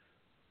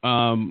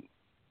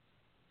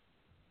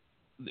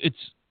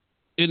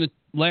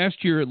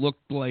 Last year it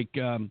looked like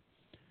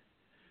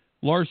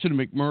Larson and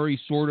McMurray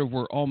sort of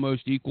were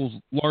almost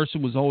equals.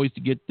 Larson was always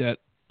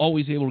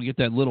able to get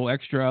that little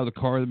extra out of the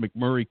car that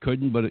McMurray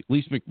couldn't, but at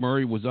least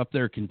McMurray was up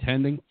there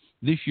contending.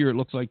 This year it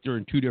looks like they're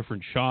in two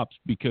different shops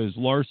because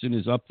Larson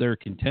is up there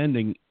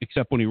contending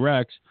except when he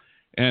wrecks,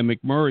 and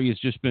McMurray has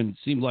just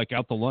seemed like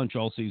out to lunch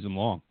all season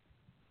long.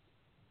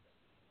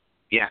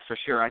 Yeah, for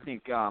sure. I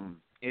think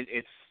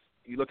it's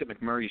you look at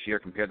McMurray's year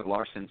compared to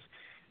Larson's,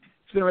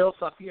 it's been a real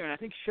tough year, and I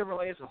think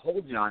Chevrolet as a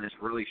whole, John, has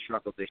really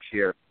struggled this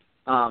year.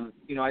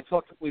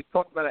 We've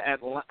talked about it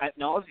ad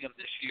nauseum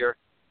this year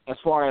as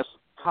far as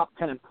top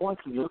 10 in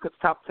points. When you look at the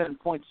top 10 in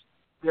points,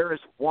 there is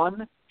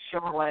one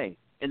Chevrolet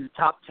in the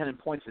top 10 in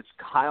points. It's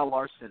Kyle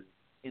Larson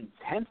in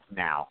 10th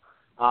now.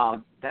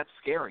 That's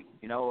scary.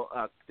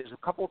 There's a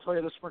couple of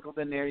Toyotas sprinkled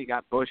in there. You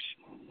got Busch.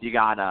 You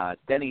got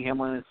Denny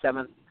Hamlin in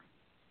 7th.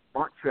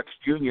 Mark Truex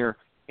Jr.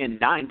 in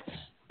 9th.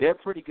 They're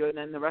pretty good, and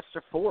then the rest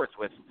are 4th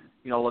with,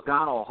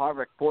 Logano,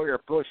 Harvick, Boyer,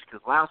 Busch,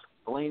 Keselowski,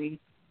 Blaney,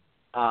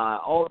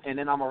 and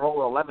then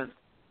Almirola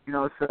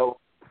 11th. So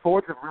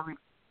Fords have really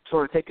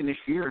sort of taken this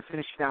year and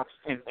finished it out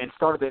and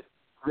started it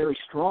really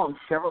strong.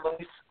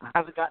 Chevrolet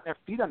hasn't gotten their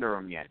feet under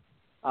them yet.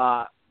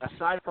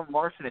 Aside from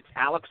Larson, it's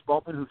Alex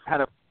Bowman, who's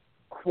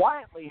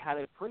quietly had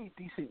a pretty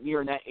decent year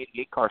in that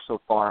 88 car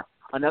so far.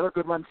 Another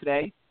good run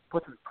today,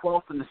 puts him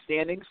 12th in the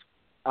standings.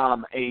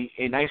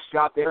 A nice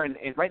job there, and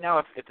right now,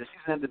 if the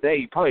season ended today,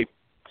 he probably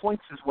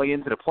points his way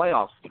into the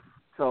playoffs.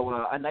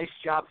 So a nice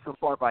job so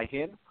far by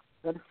him.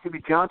 Then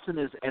Jimmie Johnson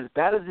is as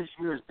bad as this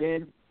year has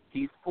been.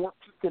 He's 14th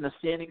in the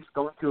standings,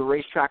 going to a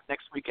racetrack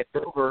next week at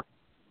Dover.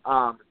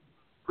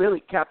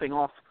 Really capping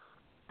off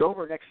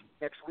Dover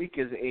next week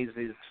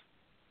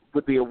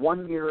would be a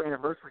 1-year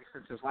anniversary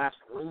since his last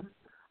win.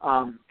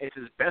 It's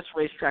his best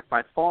racetrack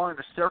by far in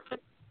the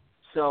circuit.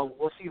 So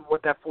we'll see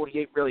what that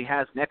 48 really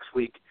has next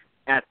week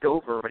at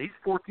Dover. But he's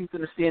 14th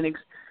in the standings.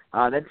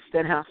 Then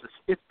Stenhouse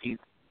is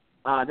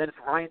 15th. Then it's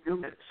Ryan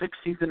Newman,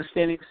 16th in the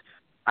standings.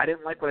 I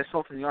didn't like what I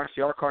saw from the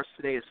RCR cars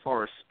today as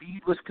far as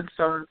speed was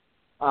concerned.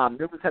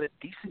 Newman's had a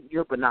decent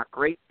year, but not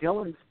great.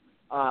 Dillon's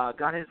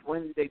got his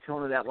win in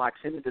Daytona that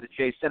locks him into the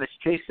chase. Then it's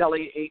Chase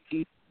Elliott,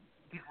 18th.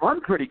 He's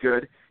run pretty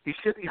good. He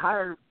should be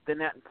higher than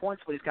that in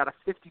points, but he's got a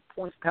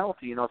 50-point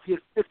penalty. If he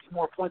had 50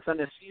 more points on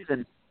this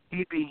season,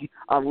 he'd be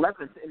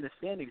 11th in the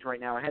standings right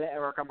now, ahead of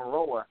Eric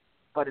Almirola.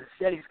 but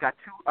instead he's got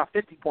a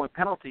 50-point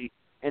penalty,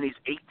 and he's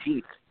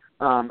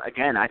 18th.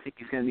 Again, I think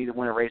he's going to need to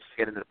win a race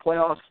to get into the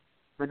playoffs.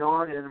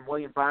 Menard and then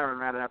William Byron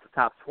rounded out the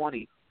top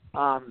 20.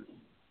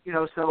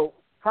 So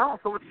final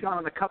thoughts, Sean,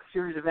 on the Cup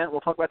Series event.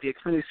 We'll talk about the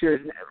Xfinity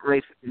Series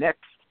race next.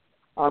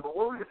 But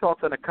what were your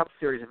thoughts on the Cup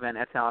Series event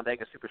at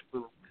Talladega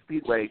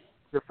Superspeedway?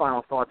 Your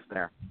final thoughts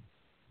there?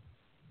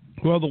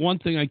 Well, the one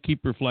thing I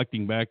keep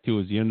reflecting back to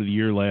is the end of the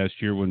year last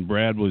year when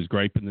Brad was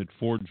griping that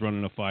Ford's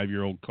running a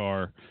 5-year-old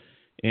car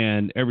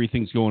and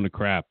everything's going to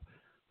crap.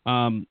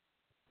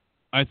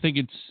 I think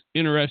it's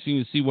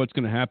interesting to see what's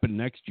going to happen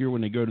next year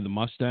when they go to the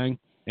Mustang.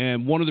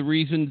 And one of the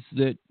reasons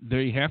that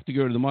they have to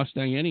go to the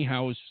Mustang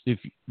anyhow is if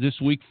this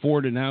week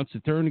Ford announced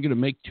that they're only going to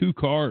make 2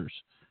 cars.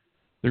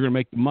 They're going to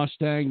make the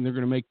Mustang. They're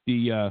going to make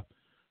the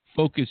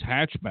Focus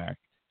hatchback.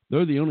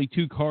 They're the only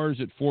 2 cars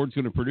that Ford's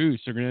going to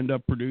produce. They're going to end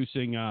up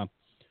producing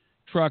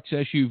trucks,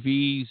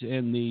 SUVs,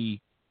 and the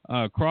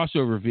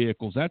crossover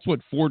vehicles. That's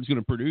what Ford's going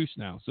to produce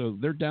now. So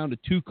they're down to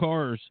 2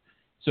 cars.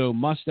 So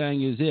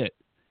Mustang is it.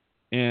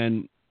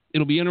 And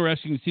it'll be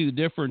interesting to see the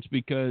difference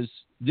because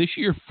this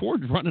year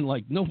Ford's running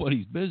like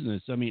nobody's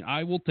business. I mean,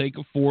 I will take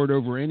a Ford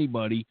over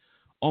anybody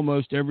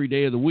almost every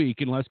day of the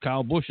week unless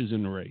Kyle Busch is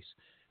in the race.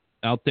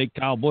 I'll take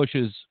Kyle Busch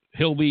as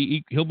he'll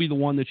be the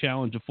one to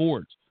challenge the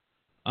Fords.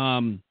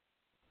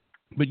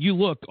 But you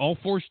look, all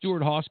 4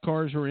 Stewart-Haas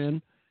cars are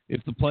in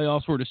if the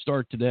playoffs were to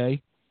start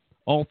today.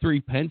 All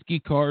 3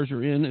 Penske cars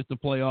are in if the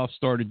playoffs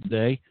started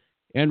today.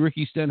 And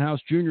Ricky Stenhouse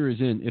Jr.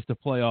 is in if the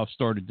playoffs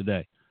started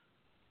today.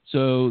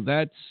 So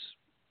that's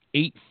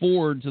 8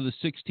 Fords of the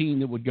 16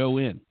 that would go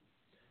in.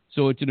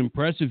 So it's an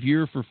impressive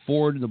year for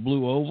Ford in the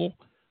Blue Oval.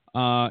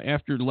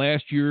 After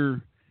last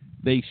year,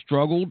 they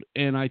struggled,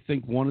 and I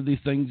think one of the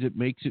things that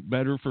makes it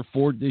better for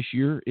Ford this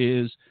year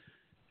is,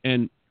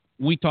 and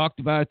we talked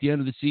about at the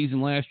end of the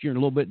season last year and a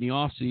little bit in the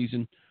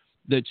offseason,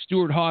 that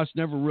Stewart-Haas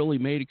never really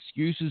made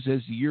excuses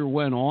as the year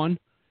went on,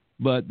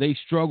 but they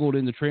struggled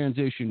in the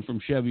transition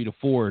from Chevy to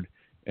Ford.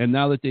 And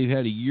now that they've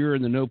had a year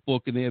in the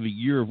notebook and they have a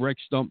year of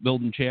Rex Stump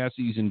building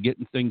chassis and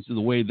getting things to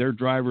the way their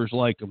drivers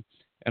like them.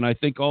 And I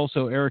think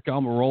also Eric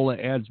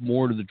Almirola adds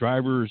more to the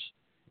drivers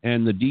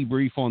and the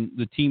debrief on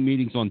the team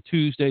meetings on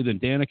Tuesday than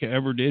Danica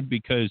ever did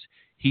because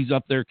he's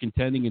up there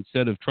contending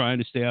instead of trying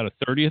to stay out of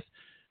 30th.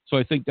 So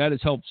I think that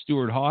has helped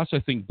Stewart-Haas. I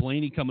think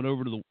Blaney coming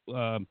over to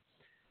the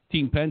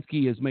Team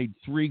Penske has made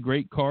 3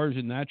 great cars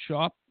in that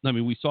shop. I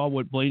mean, we saw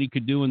what Blaney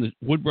could do in the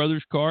Wood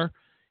Brothers car,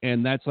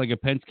 and that's like a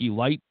Penske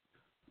light.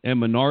 And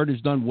Menard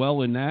has done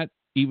well in that,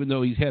 even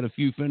though he's had a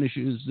few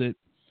finishes that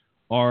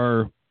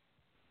are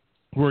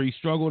where he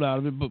struggled out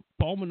of it. But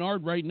Paul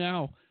Menard right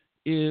now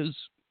is,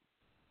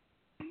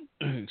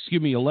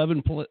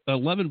 11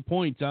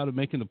 points out of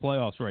making the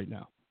playoffs right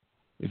now.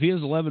 If he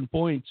has 11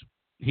 points,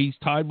 he's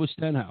tied with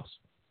Stenhouse.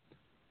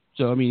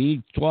 So, I mean, he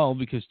needs 12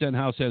 because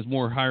Stenhouse has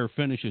more higher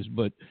finishes.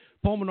 But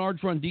Paul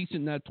Menard's run decent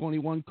in that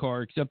 21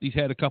 car, except he's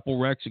had a couple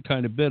wrecks that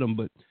kind of bit him.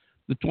 But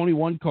the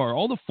 21 car,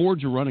 all the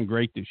Fords are running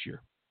great this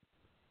year.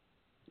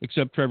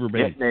 Except Trevor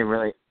Bayne.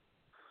 Yeah,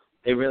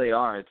 they really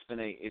are. It's been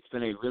a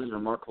really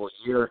remarkable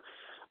year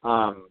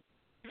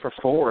for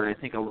Ford. I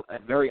think a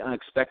very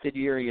unexpected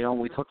year. You know,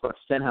 we talked about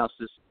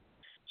Stenhouse's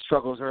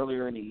struggles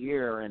earlier in the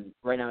year, and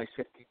right now he's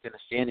 15th in the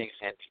standings.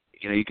 And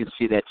you know, you can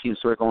see that team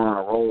sort of going on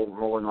a roll,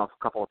 rolling off a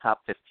couple of top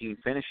 15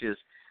 finishes.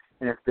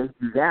 And if they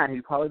do that,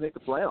 he'd probably make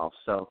the playoffs.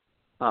 So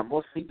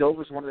we'll see.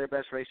 Dover's one of their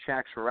best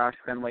racetracks for Roush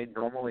Fenway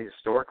normally,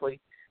 historically.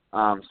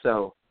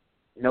 So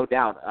no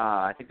doubt,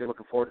 I think they're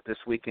looking forward to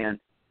this weekend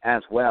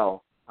as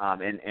well.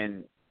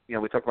 And you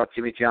know, we talked about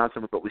Jimmie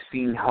Johnson, but we've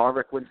seen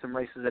Harvick win some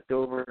races at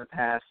Dover in the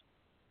past.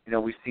 You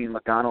know, we've seen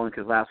Logano and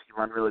Keselowski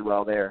run really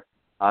well there.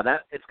 Dover's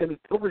going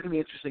to be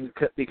interesting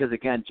because,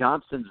 again,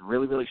 Johnson's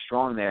really, really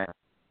strong there.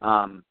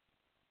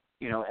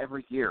 You know,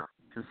 every year,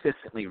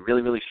 consistently,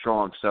 really, really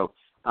strong. So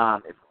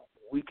if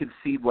we can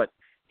see what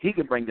he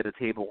can bring to the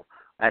table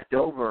at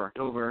Dover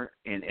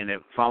and the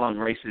following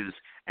races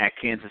at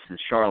Kansas and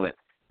Charlotte,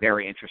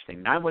 very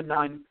interesting.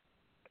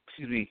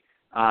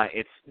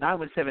 It's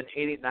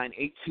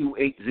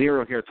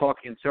 917-889-8280 here,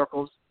 Talking in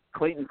Circles.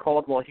 Clayton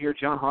Caldwell here,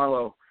 John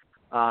Harlow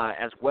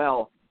as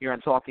well here on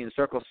Talking in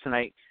Circles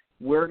tonight.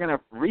 We're going to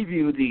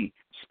review the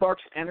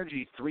Sparks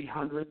Energy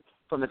 300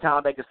 from the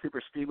Talladega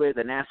Superspeedway,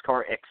 the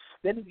NASCAR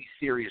Xfinity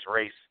Series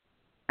race.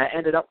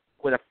 Ended up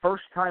with a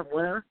first-time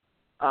winner,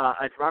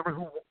 a driver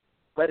who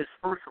led his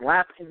first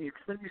lap in the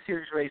Xfinity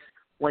Series race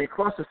when he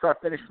crossed the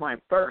start-finish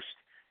line first.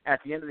 At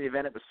the end of the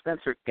event, it was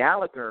Spencer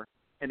Gallagher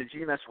in the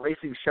GMS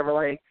Racing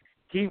Chevrolet.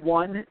 He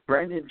won.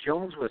 Brandon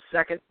Jones was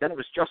second. Then it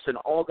was Justin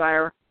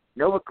Allgaier,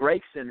 Noah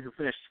Gragson, who's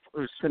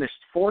finished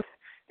fourth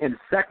and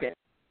second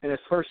in his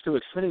first 2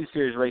 Xfinity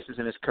Series races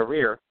in his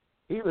career.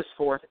 He was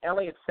fourth.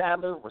 Elliott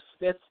Sadler was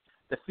fifth.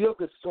 The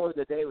feel-good story of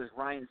the day was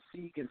Ryan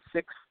Sieg in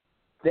sixth.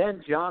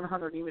 Then John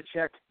Hunter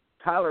Nemechek,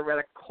 Tyler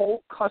Reddick,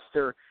 Cole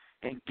Custer,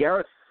 and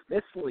Garrett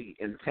Smithley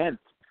in 10th.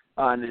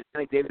 And the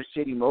Johnny Davis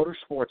JD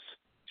Motorsports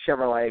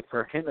Chevrolet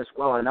for him as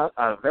well.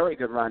 A very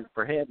good run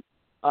for him.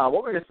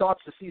 What were your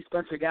thoughts to see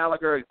Spencer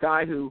Gallagher, a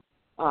guy who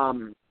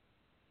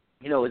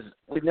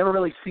we've never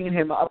really seen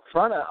him up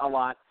front a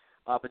lot.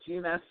 But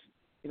GMS,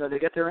 they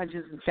get their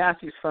engines and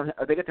chassis from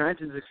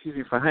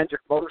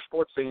Hendrick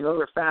Motorsports, so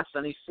they're fast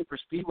on these super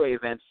speedway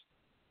events.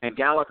 And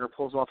Gallagher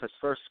pulls off his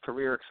first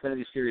career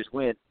Xfinity Series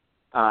win.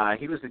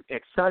 He was an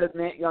excited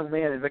young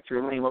man in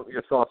victory lane. What were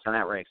your thoughts on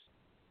that race?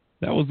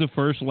 That was the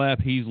first lap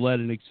he's led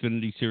an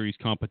Xfinity Series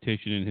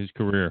competition in his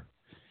career,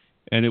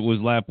 and it was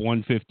lap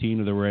 115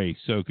 of the race.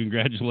 So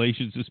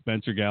congratulations to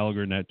Spencer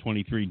Gallagher and that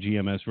 23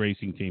 GMS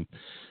Racing team.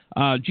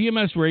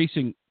 GMS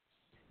Racing,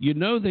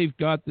 they've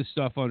got the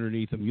stuff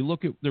underneath them. You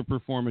look at their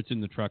performance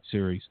in the Truck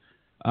Series.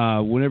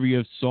 Whenever you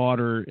have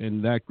Sauter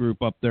and that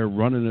group up there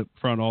running up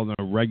front on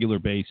a regular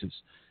basis.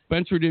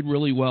 Spencer did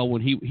really well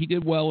when he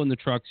did well in the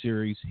Truck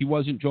Series. He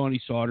wasn't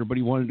Johnny Sauter, but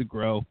he wanted to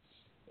grow.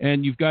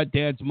 And you've got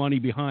Dad's money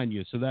behind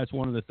you, so that's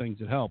one of the things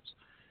that helps,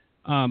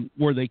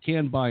 where they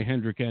can buy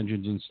Hendrick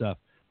engines and stuff.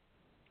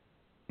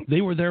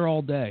 They were there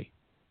all day,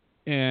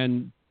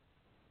 and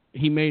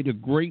he made a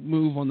great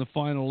move on the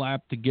final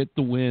lap to get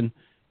the win.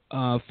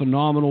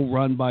 Phenomenal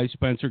run by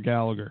Spencer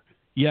Gallagher.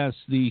 Yes,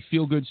 the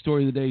feel-good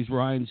story of the day is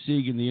Ryan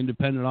Sieg in the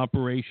independent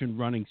operation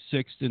running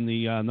sixth in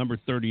the number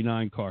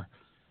 39 car.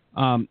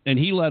 And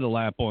he led a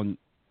lap on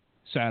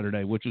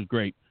Saturday, which was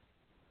great.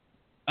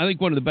 I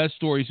think one of the best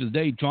stories of the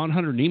day, John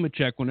Hunter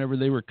Nemechek, whenever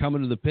they were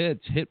coming to the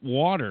pits, hit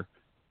water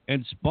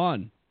and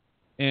spun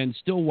and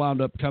still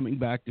wound up coming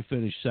back to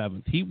finish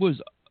seventh. He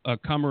was a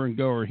comer and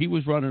goer. He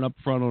was running up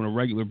front on a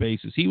regular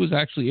basis. He was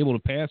actually able to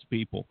pass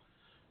people.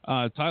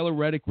 Tyler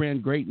Reddick ran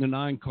great in the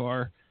 9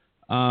 car.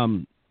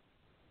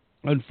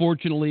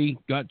 Unfortunately,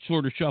 got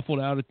sort of shuffled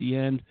out at the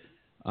end.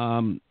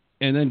 And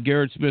then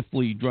Garrett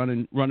Smithley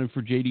running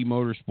for JD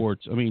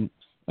Motorsports. I mean,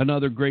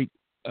 another great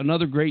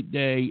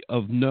day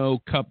of no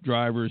Cup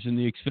drivers in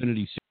the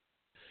Xfinity Series.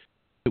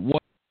 It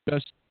wasn't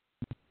just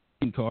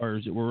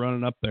cars that were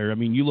running up there. I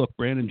mean, you look,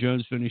 Brandon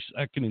Jones finished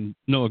second and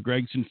Noah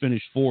Gragson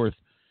finished fourth,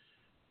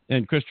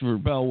 and Christopher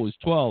Bell was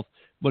 12th.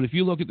 But if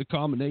you look at the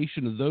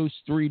combination of those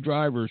 3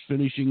 drivers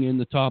finishing in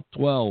the top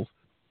 12,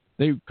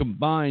 they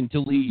combined to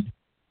lead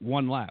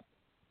 1 lap.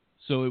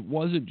 So it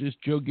wasn't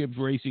just Joe Gibbs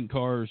Racing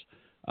cars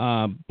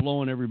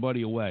blowing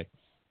everybody away.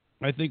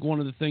 I think one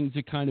of the things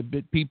that kind of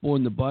bit people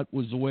in the butt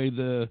was the way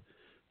the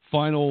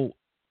final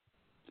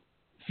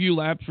few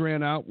laps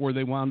ran out, where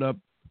they wound up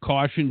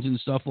cautions and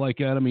stuff like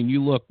that. I mean,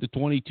 you look, the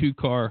 22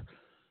 car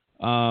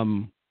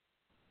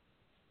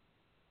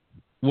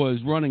was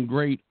running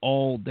great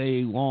all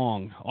day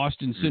long.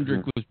 Austin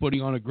Cindric was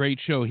putting on a great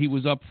show. He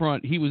was up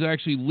front. He was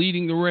actually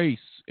leading the race,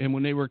 and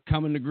when they were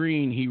coming to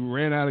green, he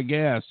ran out of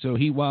gas, so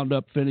he wound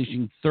up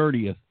finishing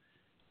 30th,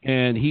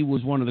 and he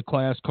was one of the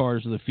class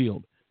cars of the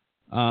field.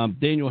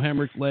 Daniel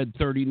Hemrick led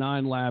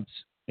 39 laps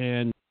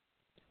and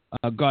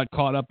got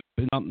caught up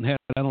in something, had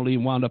a penalty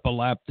and wound up a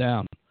lap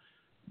down.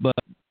 But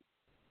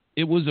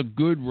it was a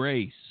good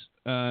race,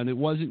 and it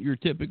wasn't your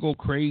typical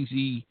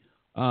crazy.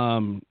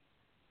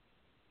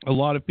 A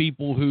lot of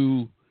people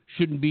who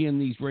shouldn't be in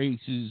these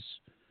races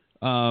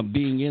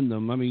being in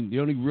them. I mean,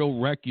 the only real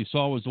wreck you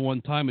saw was the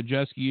one time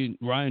Majeski and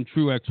Ryan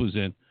Truex was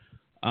in.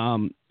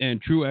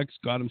 And Truex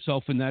got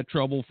himself in that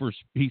trouble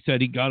he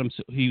said he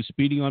was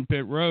speeding on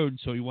pit road,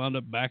 so he wound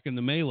up back in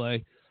the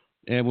melee.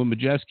 And when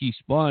Majeski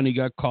spun, he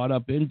got caught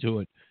up into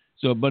it.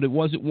 So, but it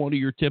wasn't one of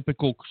your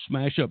typical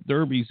smash-up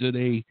derbies that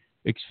a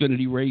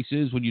Xfinity race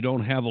is when you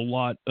have a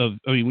lot of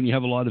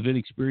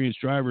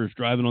inexperienced drivers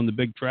driving on the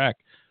big track.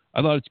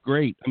 I thought it's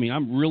great. I mean,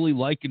 I'm really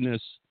liking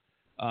this.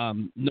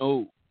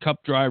 No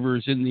Cup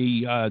drivers in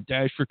the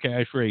Dash for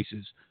Cash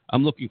races.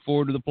 I'm looking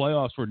forward to the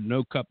playoffs where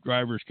no Cup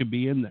drivers can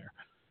be in there.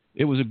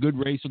 It was a good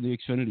race on the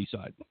Xfinity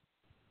side.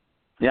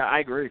 Yeah, I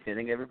agree with you. I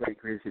think everybody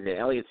agrees with you.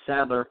 Elliott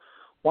Sadler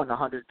won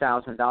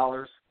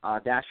 $100,000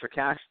 Dash for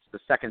Cash. It's the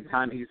second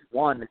time he's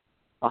won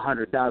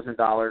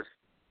 $100,000.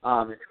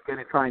 He's going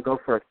to try and go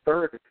for a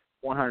third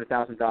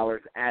 $100,000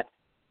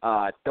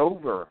 at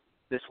Dover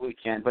this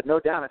weekend. But no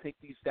doubt, I think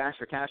these Dash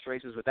for Cash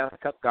races without the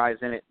Cup guys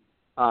in it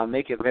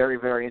make it very,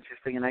 very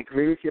interesting. And I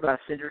agree with you about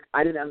Cindric.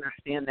 I didn't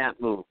understand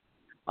that move.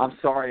 I'm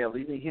sorry,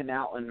 leaving him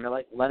out and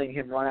letting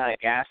him run out of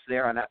gas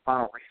there on that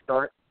final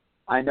restart.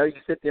 I know you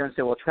sit there and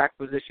say, well, track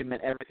position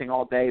meant everything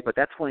all day, but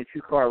that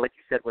 22 car, like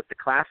you said, was the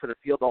class of the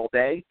field all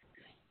day.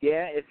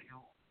 Yeah, if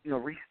you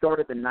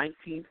restarted the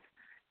 19th,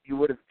 it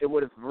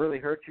would have really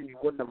hurt you and you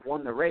wouldn't have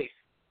won the race.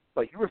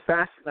 But you were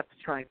fast enough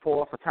to try and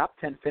pull off a top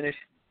 10 finish.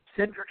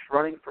 Cindric's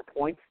running for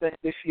points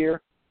this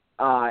year,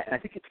 and I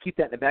think you have to keep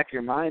that in the back of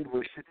your mind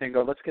where you sit there and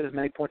go, let's get as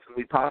many points as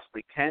we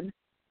possibly can.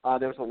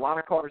 There was a lot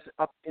of cars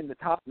up in the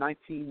top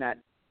 19 that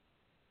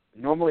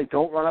normally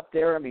don't run up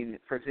there. I mean,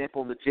 for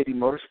example, the JD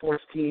Motorsports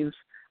teams,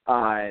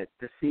 the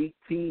C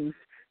teams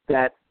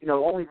that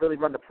only really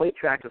run the plate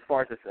tracks as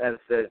far as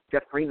the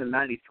Jeff Green and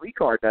 93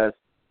 car does.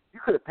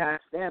 You could have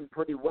passed them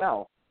pretty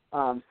well.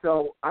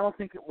 So I don't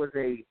think it was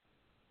a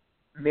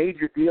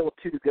major deal of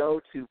 2 to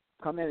go to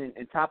come in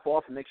and top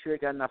off and make sure you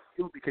got enough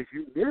fuel, because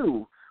you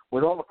knew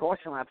with all the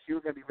caution laps you were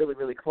going to be really,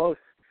 really close.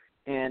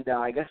 And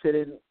I guess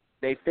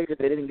they figured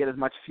they didn't get as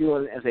much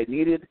fuel as they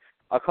needed.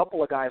 a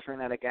couple of guys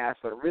ran out of gas,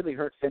 but it really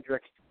hurt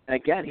Cindric. And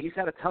again, he's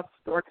had a tough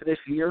start to this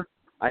year.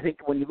 I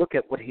think when you look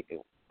at what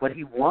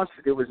he wants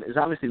to do is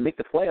obviously make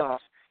the playoffs.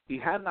 He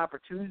had an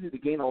opportunity to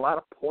gain a lot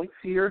of points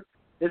here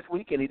this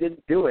week, and he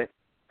didn't do it.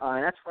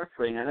 And that's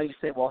frustrating. I know you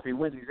say, well, if he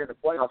wins, he's in the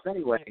playoffs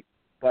anyway.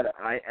 But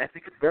I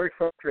think it's very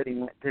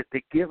frustrating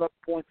to give up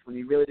points when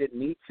you really didn't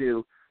need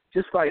to,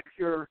 just by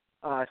pure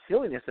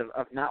silliness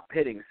of not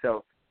pitting.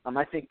 So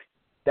I think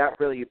that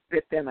really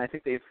bit them. I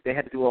think they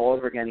had to do it all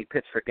over again. He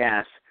pits for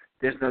gas.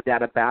 There's no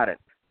doubt about it.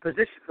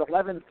 Positions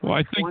 11 through 20. Well,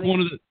 I think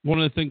one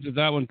of the things with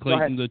that one,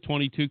 Clayton, the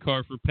 22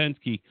 car for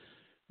Penske,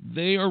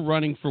 they are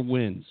running for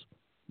wins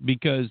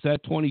because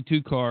that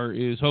 22 car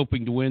is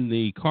hoping to win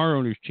the Car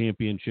Owners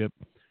Championship.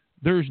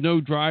 There's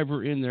no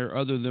driver in there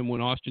other than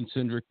when Austin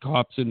Cindric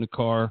hops in the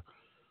car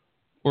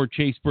or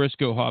Chase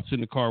Briscoe hops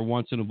in the car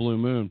once in a blue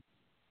moon.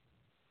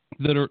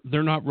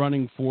 They're not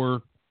running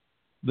for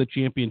the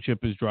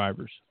championship as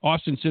drivers.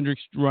 Austin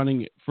Cindric's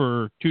running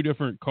for two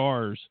different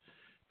cars,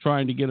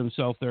 trying to get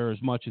himself there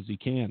as much as he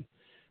can.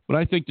 But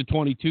I think the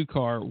 22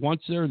 car,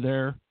 once they're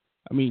there,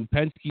 I mean,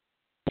 Penske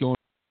going,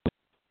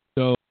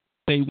 so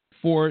they went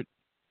for it.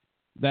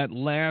 That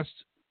last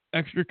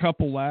extra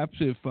couple laps,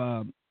 if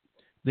I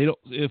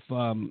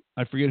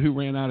forget who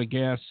ran out of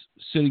gas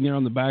sitting there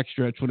on the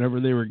backstretch whenever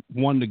they were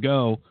one to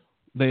go,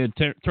 they had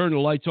turned the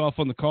lights off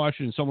on the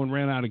caution and someone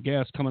ran out of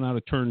gas coming out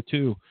of turn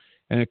 2,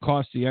 and it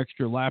cost the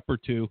extra lap or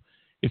two.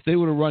 If they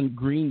would have run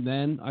green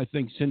then, I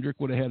think Cindric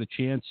would have had a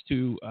chance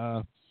to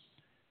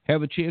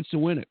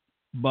win it.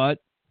 But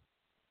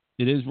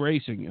it is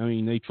racing. I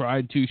mean, they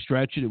tried to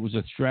stretch it. It was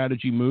a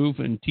strategy move,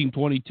 and Team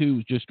 22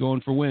 was just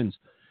going for wins.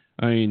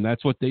 I mean,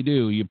 that's what they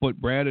do. You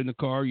put Brad in the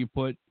car, you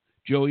put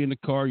Joey in the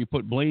car, you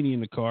put Blaney in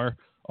the car.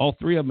 All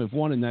three of them have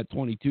won in that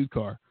 22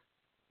 car.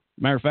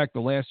 Matter of fact, the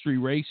last 3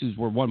 races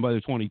were won by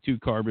the 22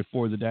 car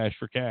before the Dash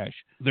for Cash.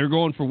 They're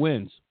going for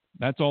wins.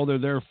 That's all they're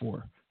there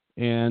for.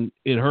 And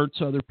it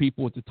hurts other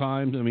people at the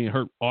time. I mean, it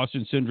hurt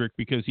Austin Cindric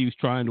because he was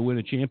trying to win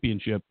a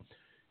championship,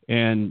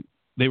 and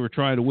they were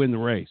trying to win the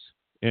race.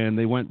 And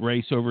they went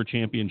race over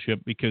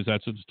championship because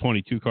that's what the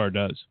 22 car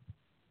does.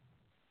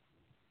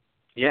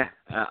 Yeah.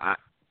 I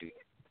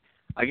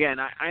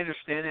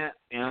understand that,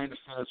 and I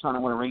understand they're trying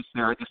to win a race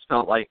there. I just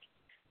felt like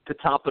to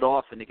top it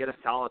off and to get a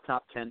solid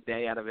top 10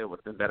 day out of it would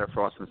have been better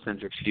for Austin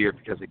Cindric's year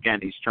because, again,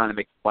 he's trying to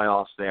make the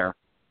playoffs there,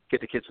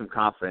 get the kid some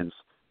confidence,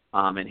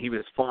 and he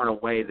was far and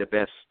away the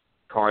best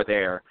car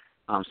there.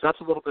 So that's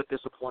a little bit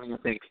disappointing, I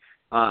think,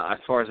 as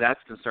far as that's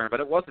concerned. But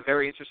it was a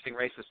very interesting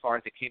race as far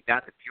as it came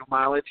down to fuel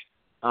mileage.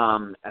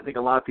 I think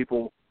a lot of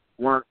people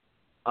weren't,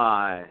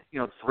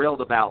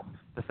 thrilled about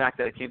the fact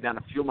that it came down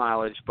to fuel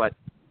mileage, but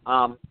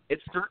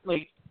it's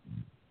certainly,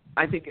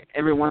 I think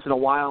every once in a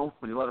while,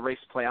 when you let a race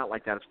play out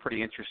like that, it's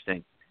pretty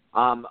interesting.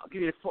 I'll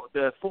give you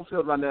the full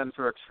field rundown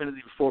for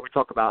Xfinity before we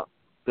talk about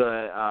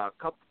the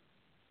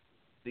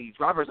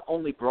drivers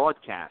only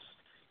broadcast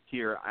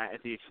here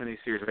at the Xfinity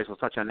Series race. We'll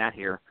touch on that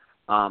here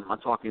on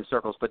Talking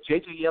Circles. But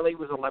J.J. Yeley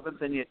was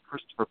 11th, and yet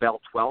Christopher Bell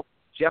 12th.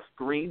 Jeff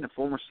Green, the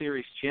former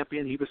series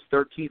champion, he was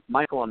 13th.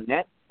 Michael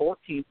Annett,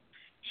 14th.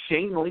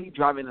 Shane Lee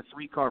driving the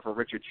 3 car for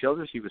Richard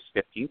Childress, he was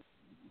 15th.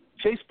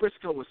 Chase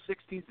Briscoe was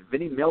 16th.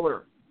 Vinnie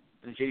Miller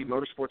in the JD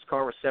Motorsports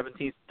car was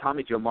 17th.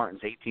 Tommy Joe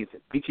Martin's 18th.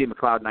 B.J.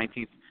 McLeod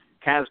 19th.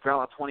 Kaz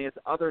Gralla 20th.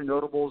 Other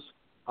notables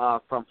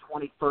from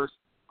 21st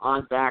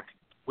on back.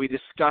 We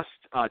discussed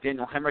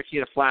Daniel Hemrick. He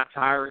had a flat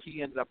tire.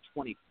 He ended up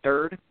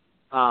 23rd.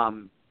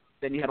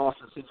 Then you had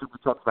Austin Cindric. We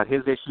talked about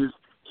his issues.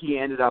 He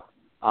ended up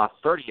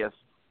 30th.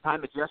 Ty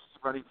Majeski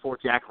running for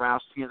Jack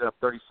Rouse. He ended up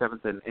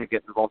 37th and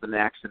getting involved in the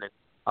accident.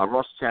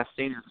 Ross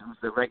Chastain, who's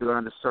the regular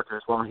on the circuit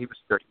as well, and he was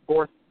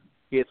 34th.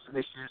 He had some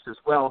issues as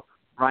well.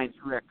 Ryan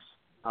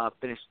Truex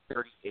finished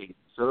 38th.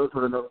 So those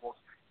were the notables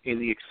in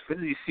the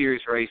Xfinity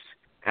Series race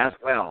as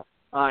well.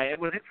 It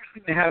was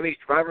interesting to have a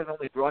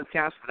drivers-only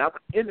broadcast, but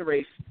out in the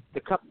race,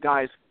 the Cup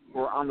guys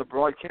were on the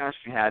broadcast.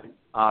 You had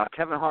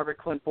Kevin Harvick,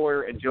 Clint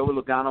Boyer, and Joey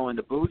Logano in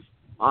the booth.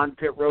 On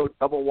pit road,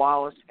 Bubba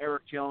Wallace,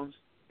 Erik Jones,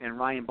 and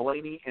Ryan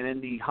Blaney. And in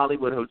the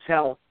Hollywood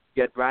Hotel,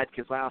 you had Brad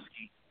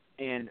Keselowski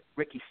and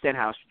Ricky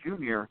Stenhouse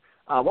Jr.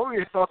 What were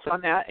your thoughts on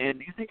that? And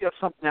do you think that's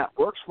something that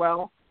works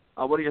well?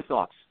 What are your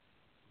thoughts?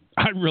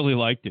 I really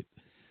liked it.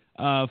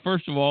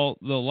 First of all,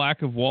 the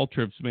lack of wall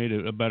trips made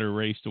it a better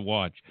race to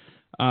watch.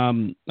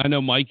 I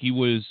know Mikey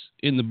was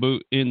in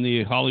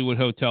the Hollywood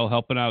Hotel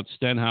helping out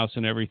Stenhouse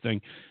and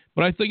everything,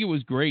 but I think it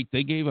was great.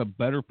 They gave a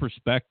better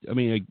perspective. I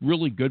mean, a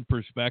really good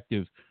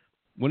perspective.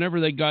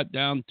 Whenever they got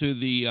down to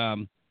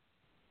the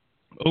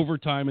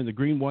overtime and the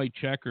green-white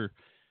checker,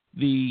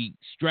 the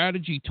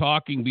strategy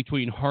talking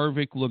between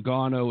Harvick,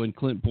 Logano, and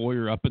Clint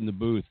Boyer up in the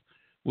booth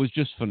was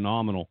just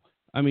phenomenal.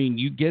 I mean,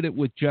 you get it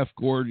with Jeff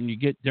Gordon. You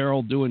get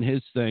Darrell doing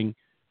his thing.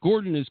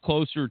 Gordon is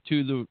closer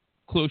to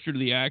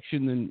the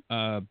action than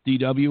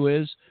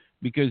DW is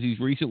because he's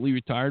recently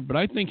retired. But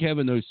I think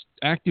having those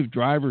active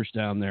drivers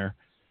down there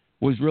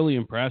was really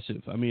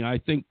impressive. I mean, I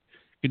think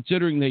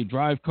considering they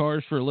drive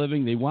cars for a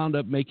living, they wound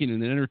up making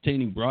an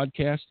entertaining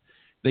broadcast.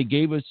 They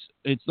gave us,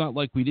 it's not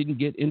like we didn't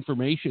get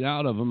information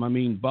out of them. I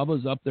mean,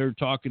 Bubba's up there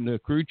talking to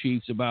crew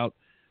chiefs about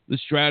the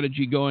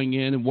strategy going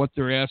in and what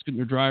they're asking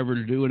their driver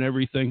to do and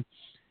everything.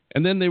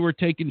 And then they were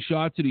taking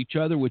shots at each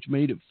other, which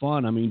made it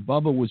fun. I mean,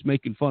 Bubba was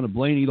making fun of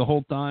Blaney the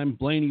whole time.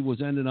 Blaney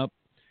was ending up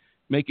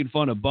making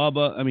fun of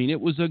Bubba. I mean, it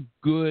was a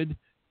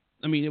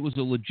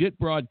legit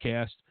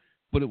broadcast,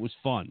 but it was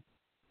fun.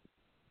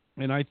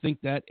 And I think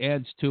that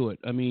adds to it.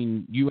 I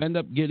mean, you end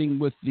up getting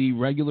with the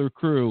regular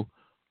crew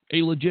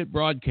a legit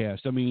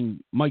broadcast. I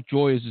mean, Mike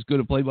Joy is as good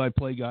a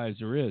play-by-play guy as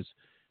there is.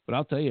 But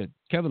I'll tell you,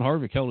 Kevin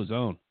Harvick held his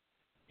own.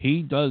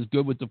 He does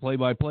good with the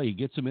play-by-play. He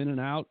gets them in and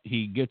out.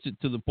 He gets it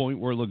to the point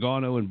where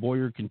Logano and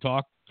Boyer can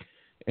talk,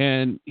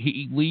 and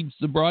he leads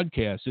the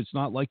broadcast. It's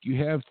not like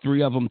you have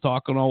three of them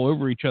talking all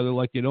over each other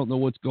like they don't know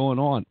what's going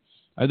on.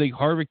 I think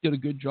Harvick did a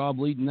good job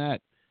leading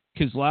that.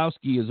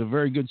 Keselowski is a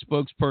very good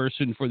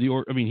spokesperson for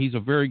he's a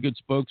very good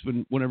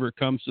spokesman whenever it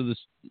comes to this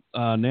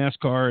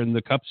NASCAR and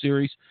the Cup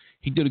Series.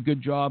 He did a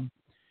good job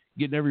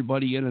getting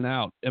everybody in and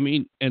out. I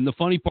mean, and the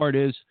funny part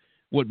is,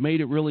 what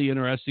made it really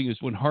interesting is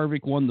when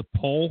Harvick won the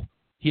pole,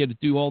 he had to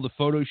do all the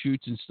photo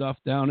shoots and stuff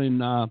down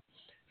in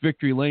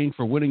Victory Lane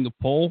for winning the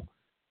pole.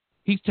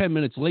 He's 10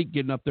 minutes late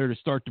getting up there to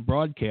start the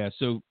broadcast.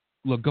 So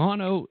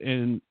Logano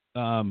and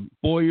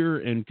Boyer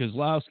and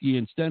Keselowski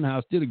and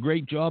Stenhouse did a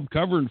great job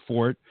covering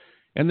for it.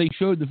 And they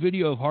showed the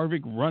video of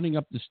Harvick running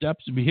up the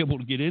steps to be able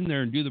to get in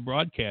there and do the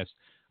broadcast.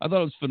 I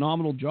thought it was a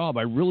phenomenal job.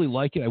 I really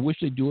like it. I wish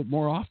they'd do it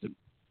more often.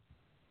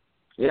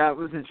 Yeah, it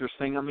was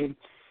interesting. I mean,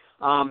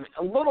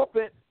 a little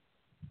bit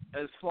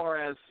as far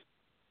as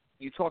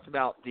you talked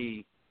about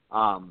the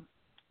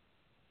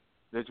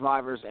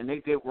drivers, and they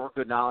did work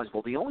good,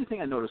 knowledgeable. The only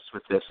thing I noticed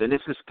with this, and this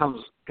is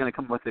going to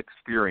come with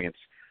experience,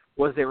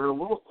 was they were a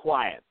little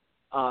quiet,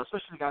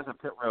 especially the guys on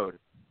pit road,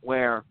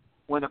 where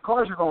when the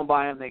cars are going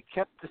by them, they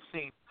kept the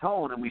same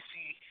tone, and we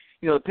see,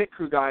 the pit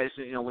crew guys,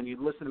 when you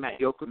listen to Matt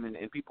Yoakum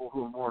and people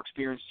who are more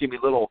experienced, Jimmy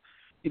Little,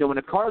 when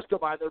the cars go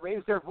by, they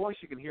raise their voice,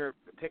 you can hear it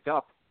pick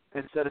up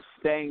instead of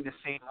staying the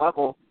same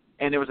level.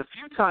 And there was a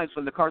few times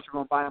when the cars were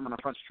going by them on the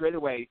front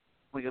straightaway,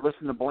 when you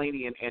listen to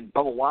Blaney and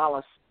Bubba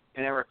Wallace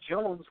and Erik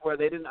Jones, where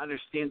they didn't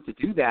understand to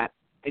do that,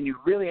 and you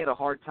really had a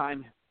hard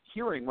time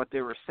hearing what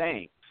they were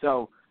saying.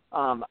 So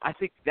I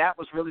think that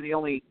was really the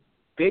only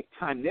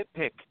big-time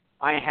nitpick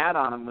I had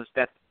on them, was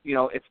that,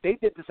 if they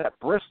did this at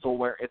Bristol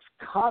where it's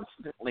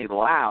constantly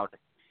loud,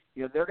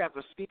 they're going to have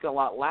to speak a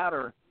lot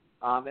louder,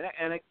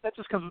 that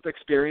just comes with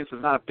experience.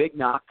 It's not a big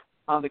knock.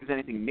 I don't think it's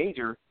anything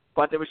major,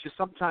 but there was just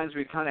sometimes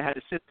we kind of had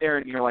to sit there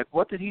and you're like,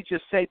 what did he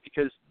just say?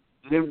 Because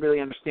you didn't really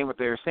understand what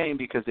they were saying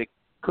because they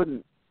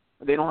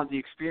don't have the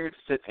experience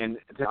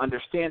to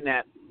understand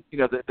that,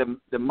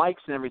 the mics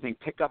and everything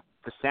pick up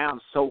the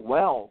sound so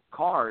well,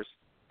 cars,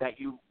 that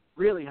you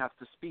really have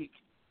to speak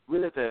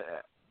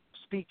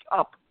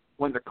up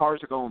when the cars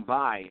are going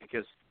by,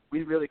 because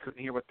we really couldn't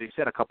hear what they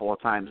said a couple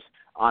of times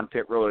on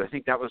pit road. I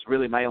think that was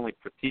really my only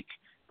critique,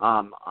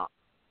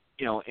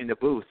 in the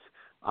booth,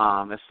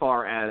 as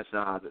far as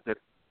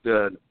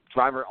the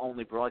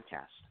driver-only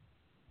broadcast.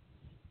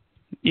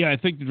 Yeah, I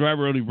think the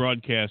driver-only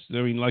broadcast,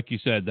 I mean, like you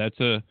said, that's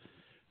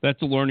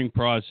a learning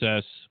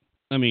process.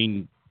 I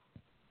mean,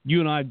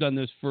 you and I have done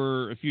this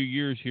for a few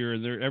years here,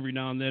 and every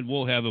now and then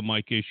we'll have a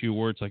mic issue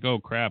where it's like, oh,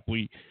 crap,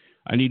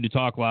 I need to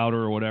talk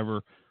louder or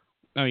whatever.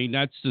 I mean,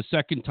 that's the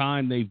second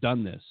time they've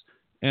done this.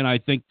 And I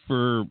think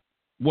for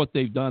what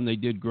they've done, they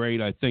did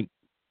great. I think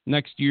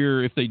next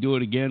year, if they do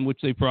it again, which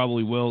they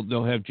probably will,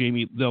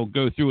 they'll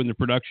go through in the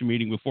production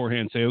meeting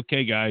beforehand and say,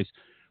 okay, guys,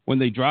 when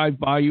they drive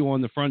by you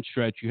on the front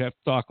stretch, you have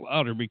to talk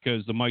louder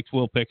because the mics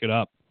will pick it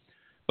up.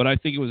 But I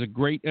think it was a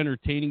great,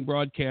 entertaining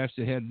broadcast.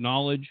 It had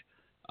knowledge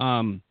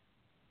in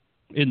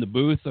the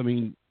booth. I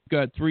mean,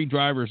 got three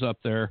drivers up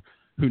there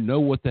who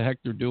know what the heck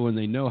they're doing.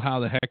 They know how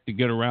the heck to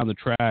get around the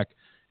track,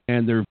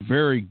 and they're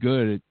very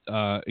good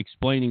at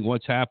explaining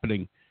what's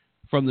happening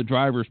from the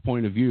driver's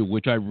point of view,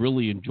 which I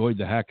really enjoyed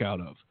the heck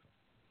out of.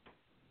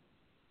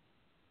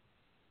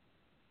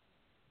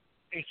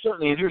 It's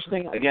certainly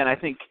interesting. Again, I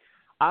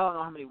don't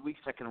know how many weeks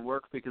I can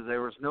work, because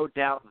there was no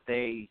doubt that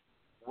they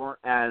weren't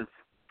as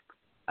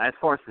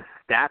far as the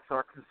stats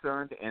are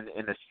concerned and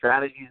the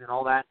strategies and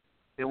all that,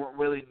 they weren't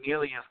really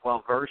nearly as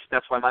well versed.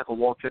 That's why Michael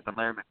Waltrip and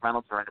Larry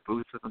McReynolds are in the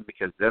booth with them,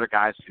 because they're the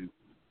guys who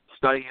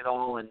study it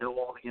all and know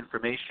all the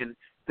information.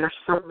 They're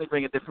certainly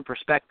bring a different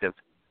perspective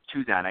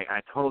to that.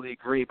 I totally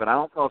agree, but I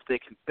don't know if they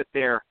can sit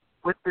there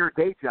with their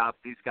day jobs,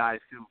 these guys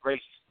who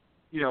race,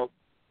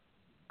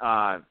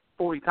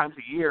 40 times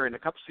a year in the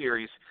Cup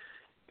Series,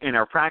 in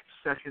our practice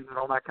sessions and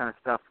all that kind of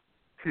stuff,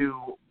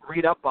 to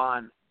read up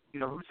on,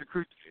 who's the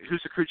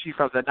crew chief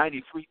of the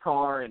 93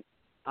 car and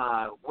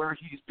where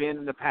he's been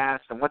in the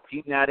past and what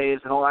team that is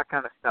and all that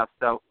kind of stuff.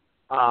 So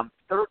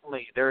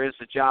certainly there is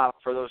a job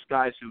for those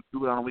guys who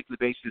do it on a weekly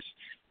basis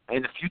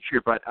in the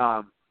future. But,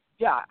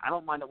 I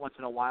don't mind it once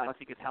in a while. I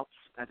think it helps.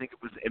 I think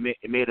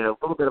it made it a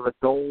little bit of a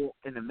dull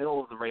in the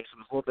middle of the race. It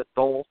was a little bit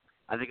dull.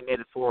 I think it made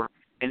it for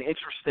an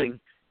interesting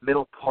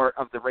middle part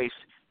of the race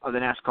of the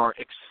NASCAR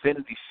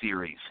Xfinity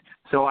Series.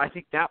 So I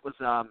think that was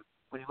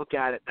when you look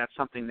at it, that's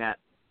something that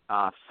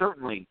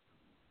certainly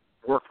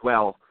worked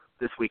well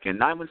this weekend.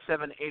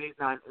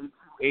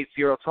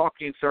 917-889-8280,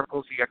 Talking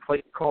Circles. You got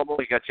Clayton Caldwell,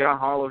 you got John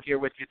Harlow here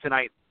with you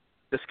tonight,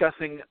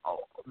 discussing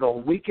the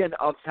weekend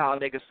of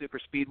Talladega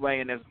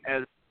Superspeedway. And as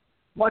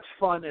much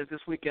fun as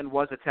this weekend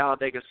was at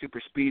Talladega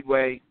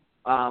Superspeedway,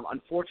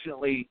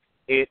 unfortunately,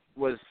 there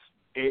was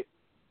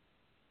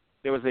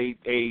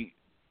a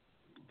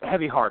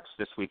heavy hearts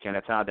this weekend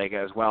at Talladega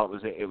as well.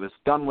 It was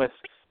done with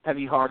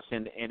heavy hearts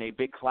and a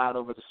big cloud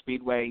over the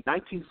speedway.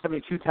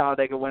 1972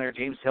 Talladega winner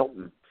James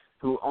Hylton,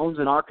 who owns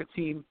an ARCA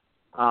team,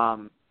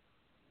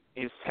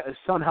 his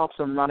son helps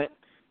him run it,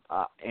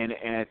 and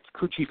it's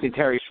crew chief and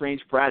Terry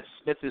Strange. Brad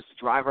Smith is the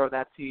driver of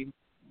that team.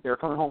 They were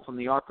coming home from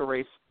the ARCA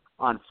race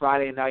on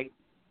Friday night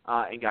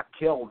and got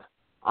killed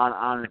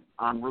en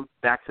route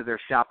back to their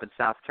shop in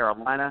South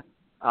Carolina.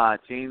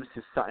 James,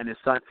 his son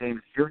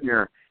James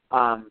Jr.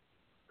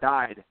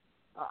 Died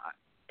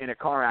in a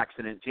car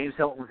accident. James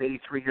Hylton was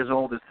 83 years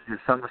old. His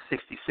son was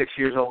 66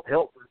 years old.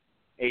 Hylton,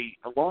 a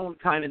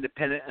long-time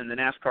independent in the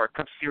NASCAR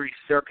Cup Series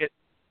circuit,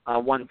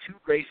 won 2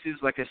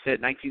 races. Like I said,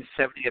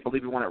 1970, I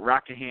believe he won at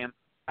Rockingham.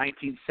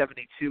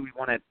 1972, he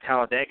won at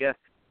Talladega.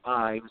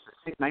 He was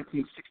the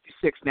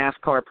 1966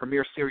 NASCAR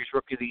Premier Series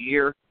Rookie of the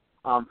Year.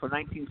 From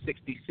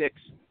 1966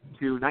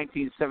 to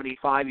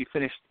 1975, he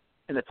finished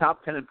in the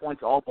top 10 in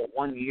points all but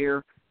 1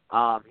 year.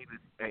 He was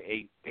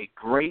a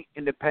great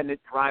independent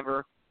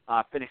driver.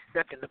 Finished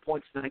second in the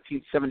points in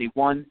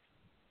 1971.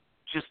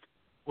 Just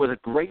was a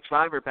great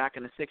driver back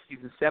in the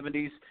 60s and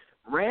 70s.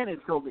 Ran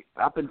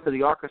up into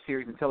the ARCA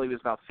series until he was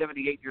about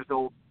 78 years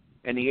old,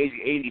 and the age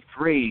of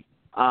 83.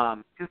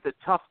 Just a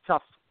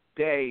tough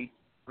day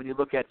when you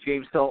look at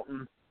James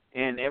Hylton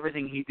and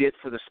everything he did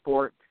for the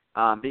sport,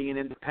 being an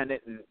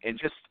independent and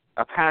just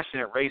a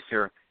passionate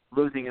racer,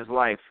 losing his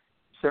life.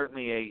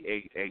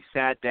 Certainly a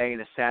sad day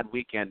and a sad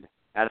weekend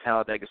at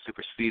Talladega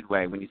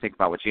Superspeedway when you think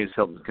about what James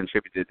Hylton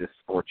contributed to the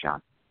sport,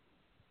 John.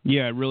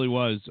 Yeah, it really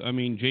was. I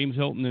mean, James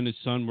Hylton and his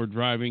son were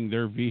driving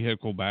their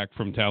vehicle back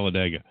from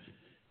Talladega,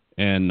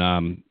 and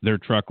their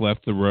truck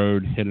left the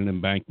road, hit an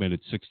embankment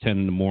at 6:10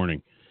 in the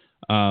morning.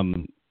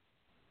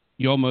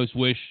 You almost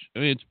wish,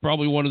 it's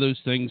probably one of those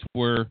things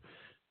where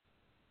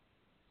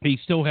he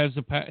still had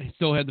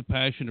the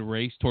passion to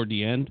race toward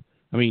the end.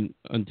 I mean,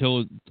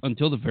 until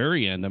the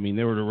very end. I mean,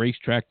 they were at a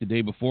racetrack the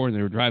day before, and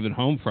they were driving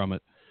home from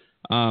it.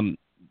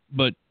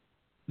 But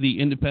the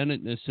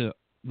independentness,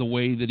 the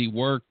way that he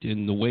worked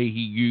and the way he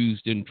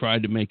used and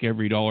tried to make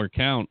every dollar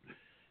count,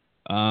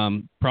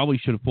 probably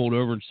should have pulled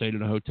over and stayed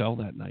in a hotel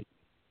that night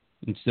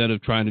instead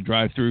of trying to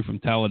drive through from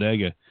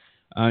Talladega.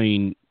 I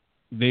mean,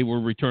 they were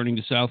returning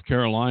to South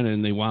Carolina,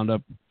 and they wound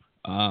up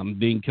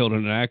being killed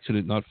in an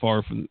accident not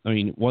far from, I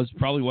mean,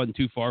 probably wasn't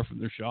too far from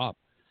their shop.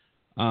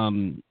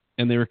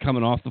 And they were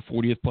coming off the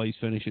 40th place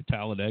finish at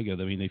Talladega.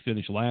 I mean, they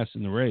finished last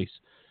in the race.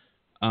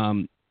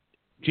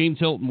 James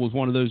Hylton was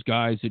one of those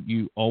guys that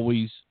you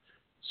always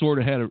sort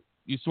of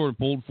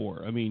pulled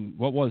for. I mean,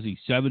 what was he,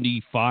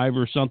 75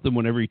 or something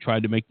whenever he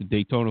tried to make the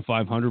Daytona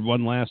 500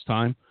 one last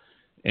time?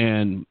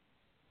 And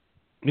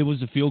it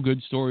was a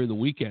feel-good story of the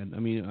weekend. I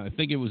mean, I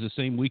think it was the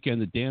same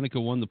weekend that Danica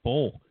won the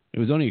pole. It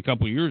was only a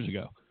couple of years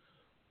ago.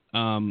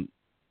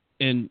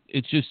 And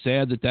it's just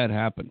sad that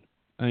happened.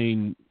 I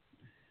mean,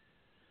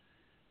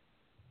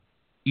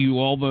 you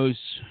wish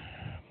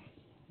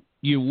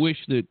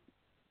that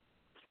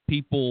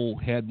people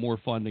had more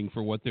funding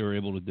for what they were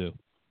able to do.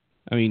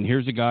 I mean,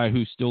 here's a guy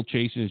who's still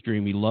chasing his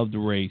dream. He loved to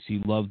race. He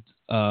loved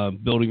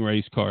building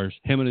race cars.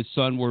 Him and his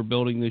son were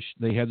building this.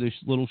 They had this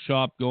little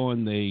shop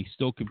going. They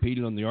still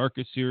competed on the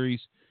ARCA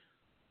series.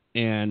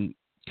 And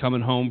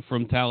coming home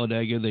from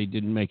Talladega, they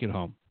didn't make it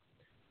home.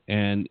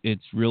 And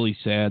it's really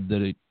sad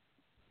that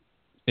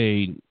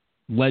a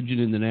legend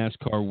in the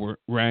NASCAR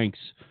ranks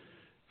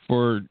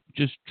for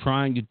just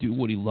trying to do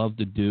what he loved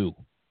to do.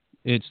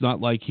 It's not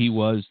like he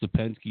was the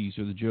Penske's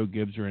or the Joe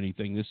Gibbs or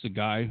anything. This is a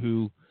guy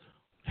who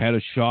had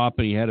a shop,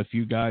 and he had a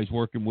few guys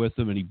working with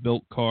him, and he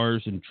built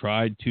cars and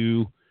tried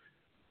to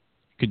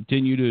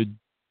continue to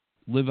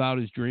live out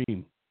his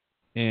dream.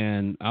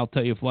 And I'll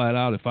tell you flat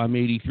out, if I'm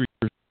 83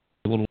 years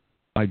old,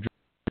 my dream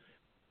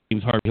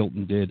James Harvey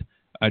Hylton did,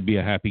 I'd be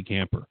a happy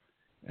camper.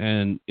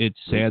 And it's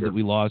sad that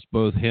we lost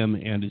both him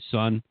and his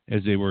son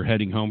as they were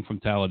heading home from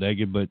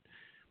Talladega, but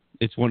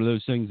it's one of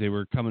those things. They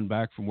were coming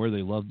back from where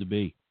they loved to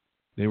be.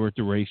 They were at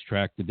the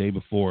racetrack the day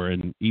before,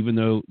 and even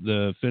though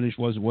the finish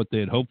wasn't what they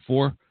had hoped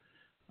for,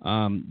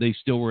 they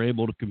still were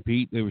able to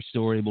compete. They were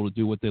still able to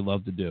do what they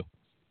loved to do.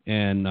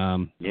 And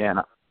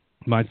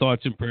my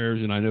thoughts and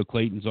prayers, and I know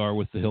Clayton's are,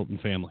 with the Hylton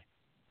family.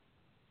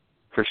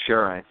 For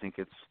sure. I think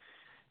it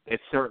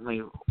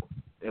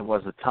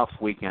was a tough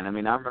weekend. I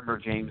mean, I remember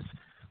James,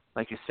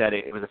 like you said,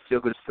 it was a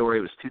feel-good story.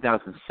 It was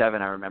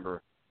 2007. I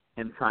remember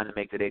him trying to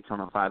make the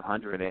Daytona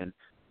 500, and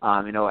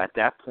at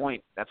that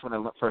point, that's when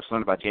I first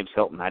learned about James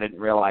Hylton. I didn't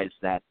realize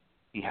that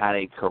he had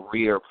a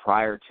career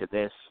prior to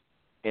this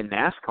in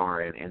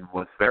NASCAR and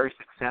was very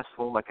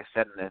successful. Like I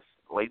said, in this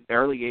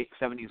early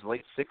 70s,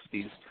 late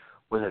 60s,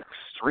 was an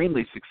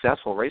extremely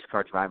successful race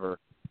car driver.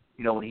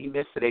 when he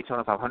missed the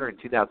Daytona 500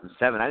 in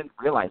 2007, I didn't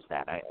realize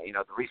that.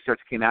 The research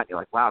came out, and you're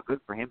like, wow, good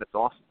for him. It's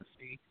awesome to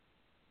see.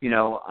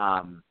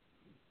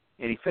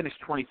 And he finished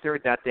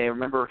 23rd that day.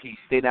 Remember, he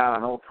stayed out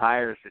on old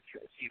tires to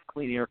see if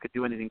clean air could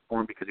do anything for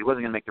him because he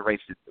wasn't going to make the race,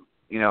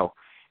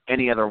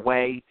 any other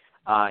way.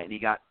 And he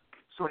got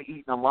sort of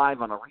eaten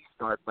alive on a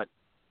restart. But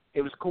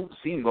it was cool to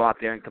see him go out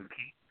there and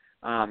compete.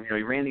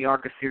 He ran the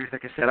ARCA series,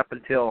 like I said, up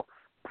until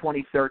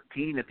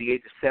 2013. At the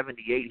age of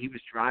 78, he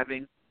was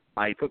driving.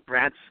 He put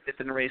Brad Smith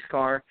in the race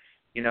car,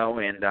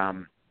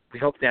 and we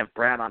hope to have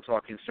Brad on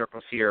Talking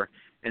Circles here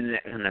in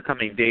the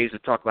coming days to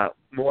talk about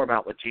more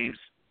about what James'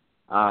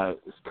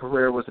 his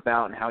career was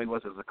about and how he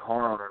was as a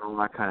car owner and all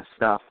that kind of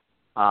stuff.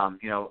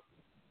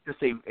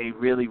 Just a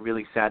really,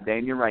 really sad day.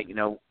 And you're right,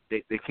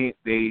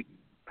 they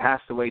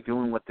passed away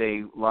doing what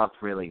they loved,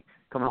 really,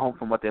 coming home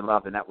from what they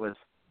loved, and that was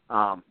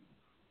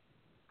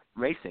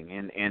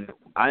racing. And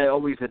I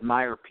always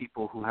admire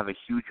people who have a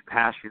huge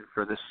passion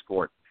for this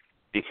sport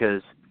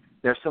because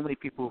there's so many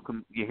people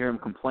you hear them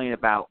complain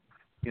about,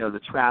 the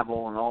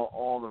travel and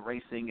all the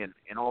racing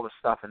and all the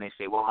stuff, and they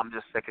say, well, I'm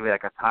just sick of it. I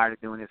got tired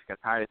of doing this, got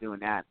tired of doing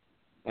that.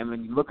 And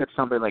when you look at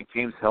somebody like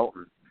James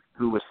Hylton,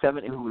 who was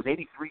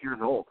 83 years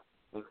old,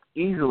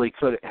 easily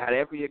had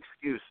every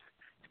excuse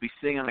to be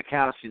sitting on the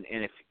couch, and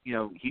if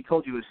he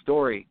told you his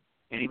story,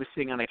 and he was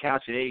sitting on the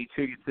couch at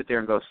 82, you'd sit there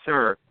and go,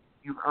 sir,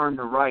 you've earned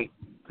the right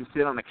to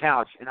sit on the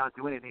couch and not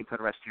do anything for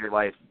the rest of your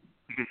life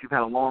because you've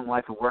had a long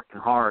life of working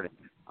hard.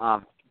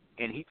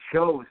 And he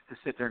chose to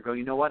sit there and go,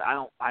 you know what,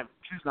 I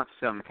choose not to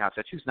sit on the couch.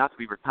 I choose not to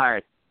be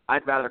retired.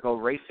 I'd rather go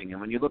racing.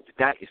 And when you looked at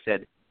that, you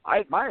said, I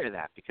admire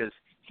that because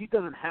he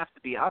doesn't have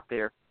to be out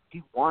there.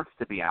 He wants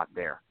to be out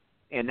there.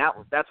 And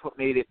that's what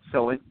made it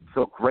so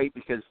great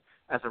because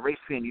as a race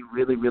fan, you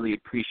really, really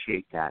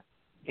appreciate that.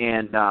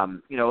 And,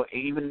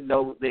 even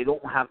though they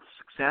don't have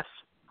success,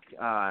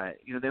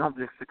 they don't have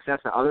the success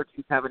that other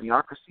teams have in the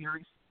ARCA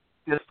series,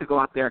 just to go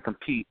out there and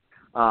compete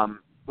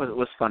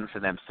was fun for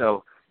them.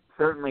 So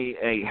certainly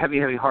a heavy,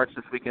 heavy hearts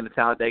this weekend at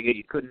Talladega.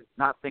 You couldn't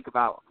not think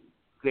about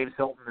James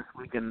Hylton this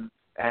weekend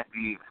at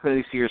the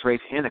Xfinity Series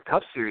race and the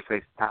Cup Series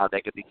race at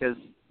Talladega because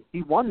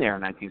he won there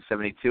in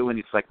 1972, and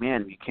it's like,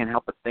 man, you can't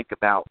help but think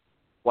about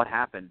what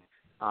happened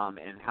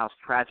and how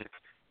tragic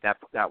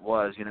that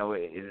was. And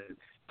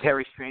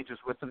Terry Strange was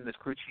with him, this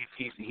crew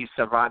chief. He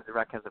survived the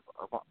wreck, has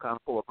a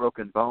couple of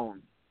broken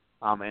bones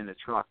in the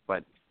truck,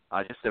 but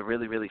just a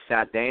really, really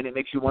sad day, and it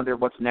makes you wonder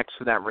what's next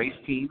for that race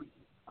team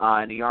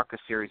in the ARCA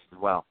series as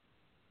well.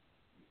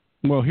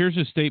 Well, here's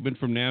a statement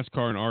from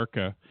NASCAR and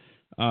ARCA.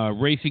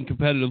 Racing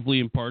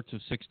competitively in parts of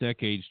 6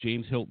 decades,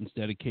 James Hylton's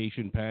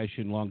dedication,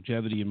 passion,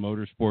 longevity in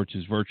motorsports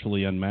is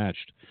virtually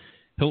unmatched.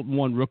 Hylton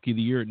won Rookie of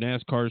the Year at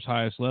NASCAR's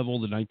highest level,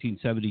 the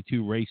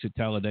 1972 race at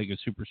Talladega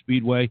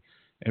Superspeedway,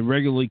 and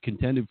regularly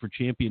contended for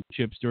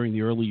championships during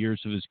the early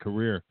years of his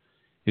career.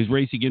 His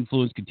racing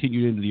influence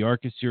continued into the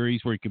ARCA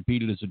series, where he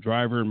competed as a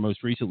driver and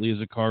most recently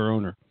as a car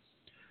owner.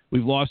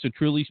 We've lost a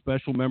truly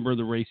special member of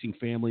the racing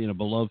family and a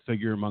beloved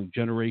figure among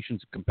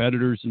generations of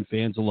competitors and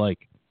fans alike.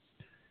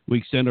 We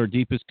extend our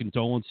deepest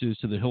condolences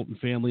to the Hylton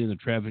family and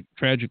the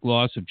tragic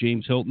loss of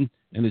James Hylton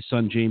and his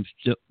son,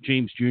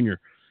 James Jr.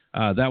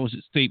 That was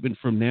a statement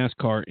from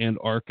NASCAR and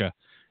ARCA.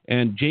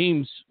 And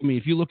James,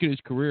 if you look at his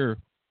career,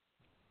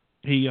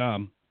 he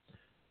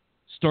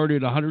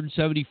started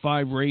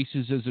 175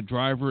 races as a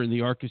driver in the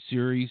ARCA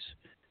series.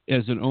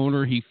 As an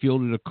owner, he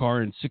fielded a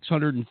car in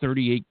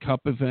 638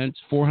 Cup events,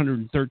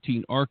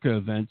 413 ARCA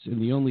events,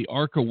 and the only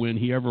ARCA win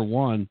he ever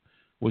won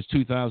was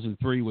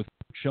 2003 with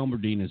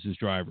Shelmerdine as his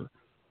driver.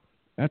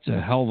 That's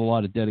a hell of a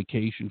lot of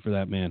dedication for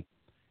that man.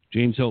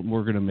 James Hylton,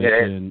 we're going to miss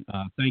you, and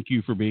thank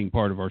you for being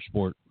part of our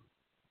sport.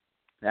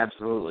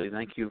 Absolutely.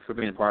 Thank you for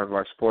being part of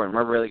our sport, and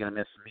we're really going to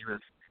miss him. He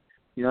was,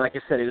 like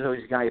I said, he was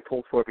always a guy you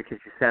pulled for because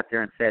you sat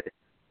there and said,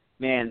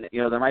 man,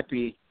 there might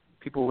be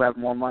people who have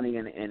more money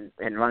and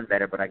run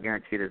better, but I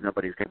guarantee there's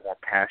nobody who's got more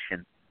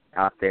passion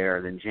out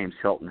there than James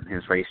Hylton and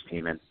his race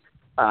team. And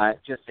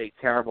just a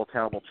terrible,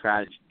 terrible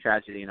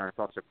tragedy, and our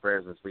thoughts and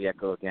prayers, as we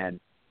echo again,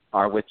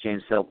 are with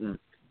James Hylton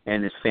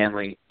and his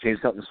family, James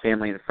Hylton's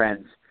family and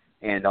friends,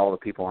 and all the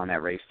people on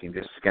that race team.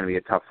 Just going to be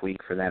a tough week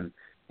for them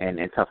and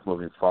tough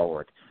moving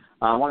forward.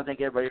 I want to thank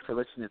everybody for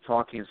listening to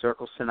Talking in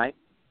Circles tonight.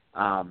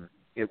 We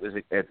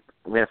had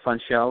a fun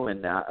show,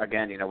 and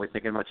again, we're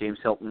thinking about James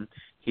Hylton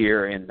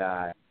here and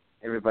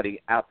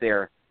everybody out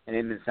there in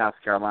Inman, South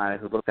Carolina,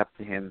 who looked up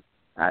to him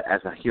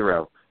as a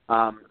hero.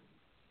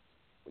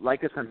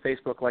 Like us on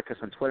Facebook, like us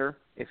on Twitter.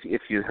 If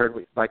you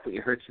like what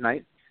you heard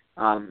tonight,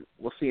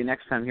 we'll see you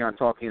next time here on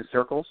Talking in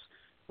Circles.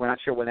 We're not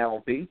sure when that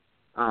will be,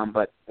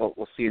 but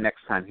we'll see you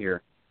next time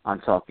here on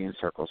Talking in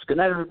Circles. Good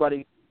night,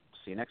 everybody.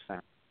 See you next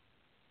time.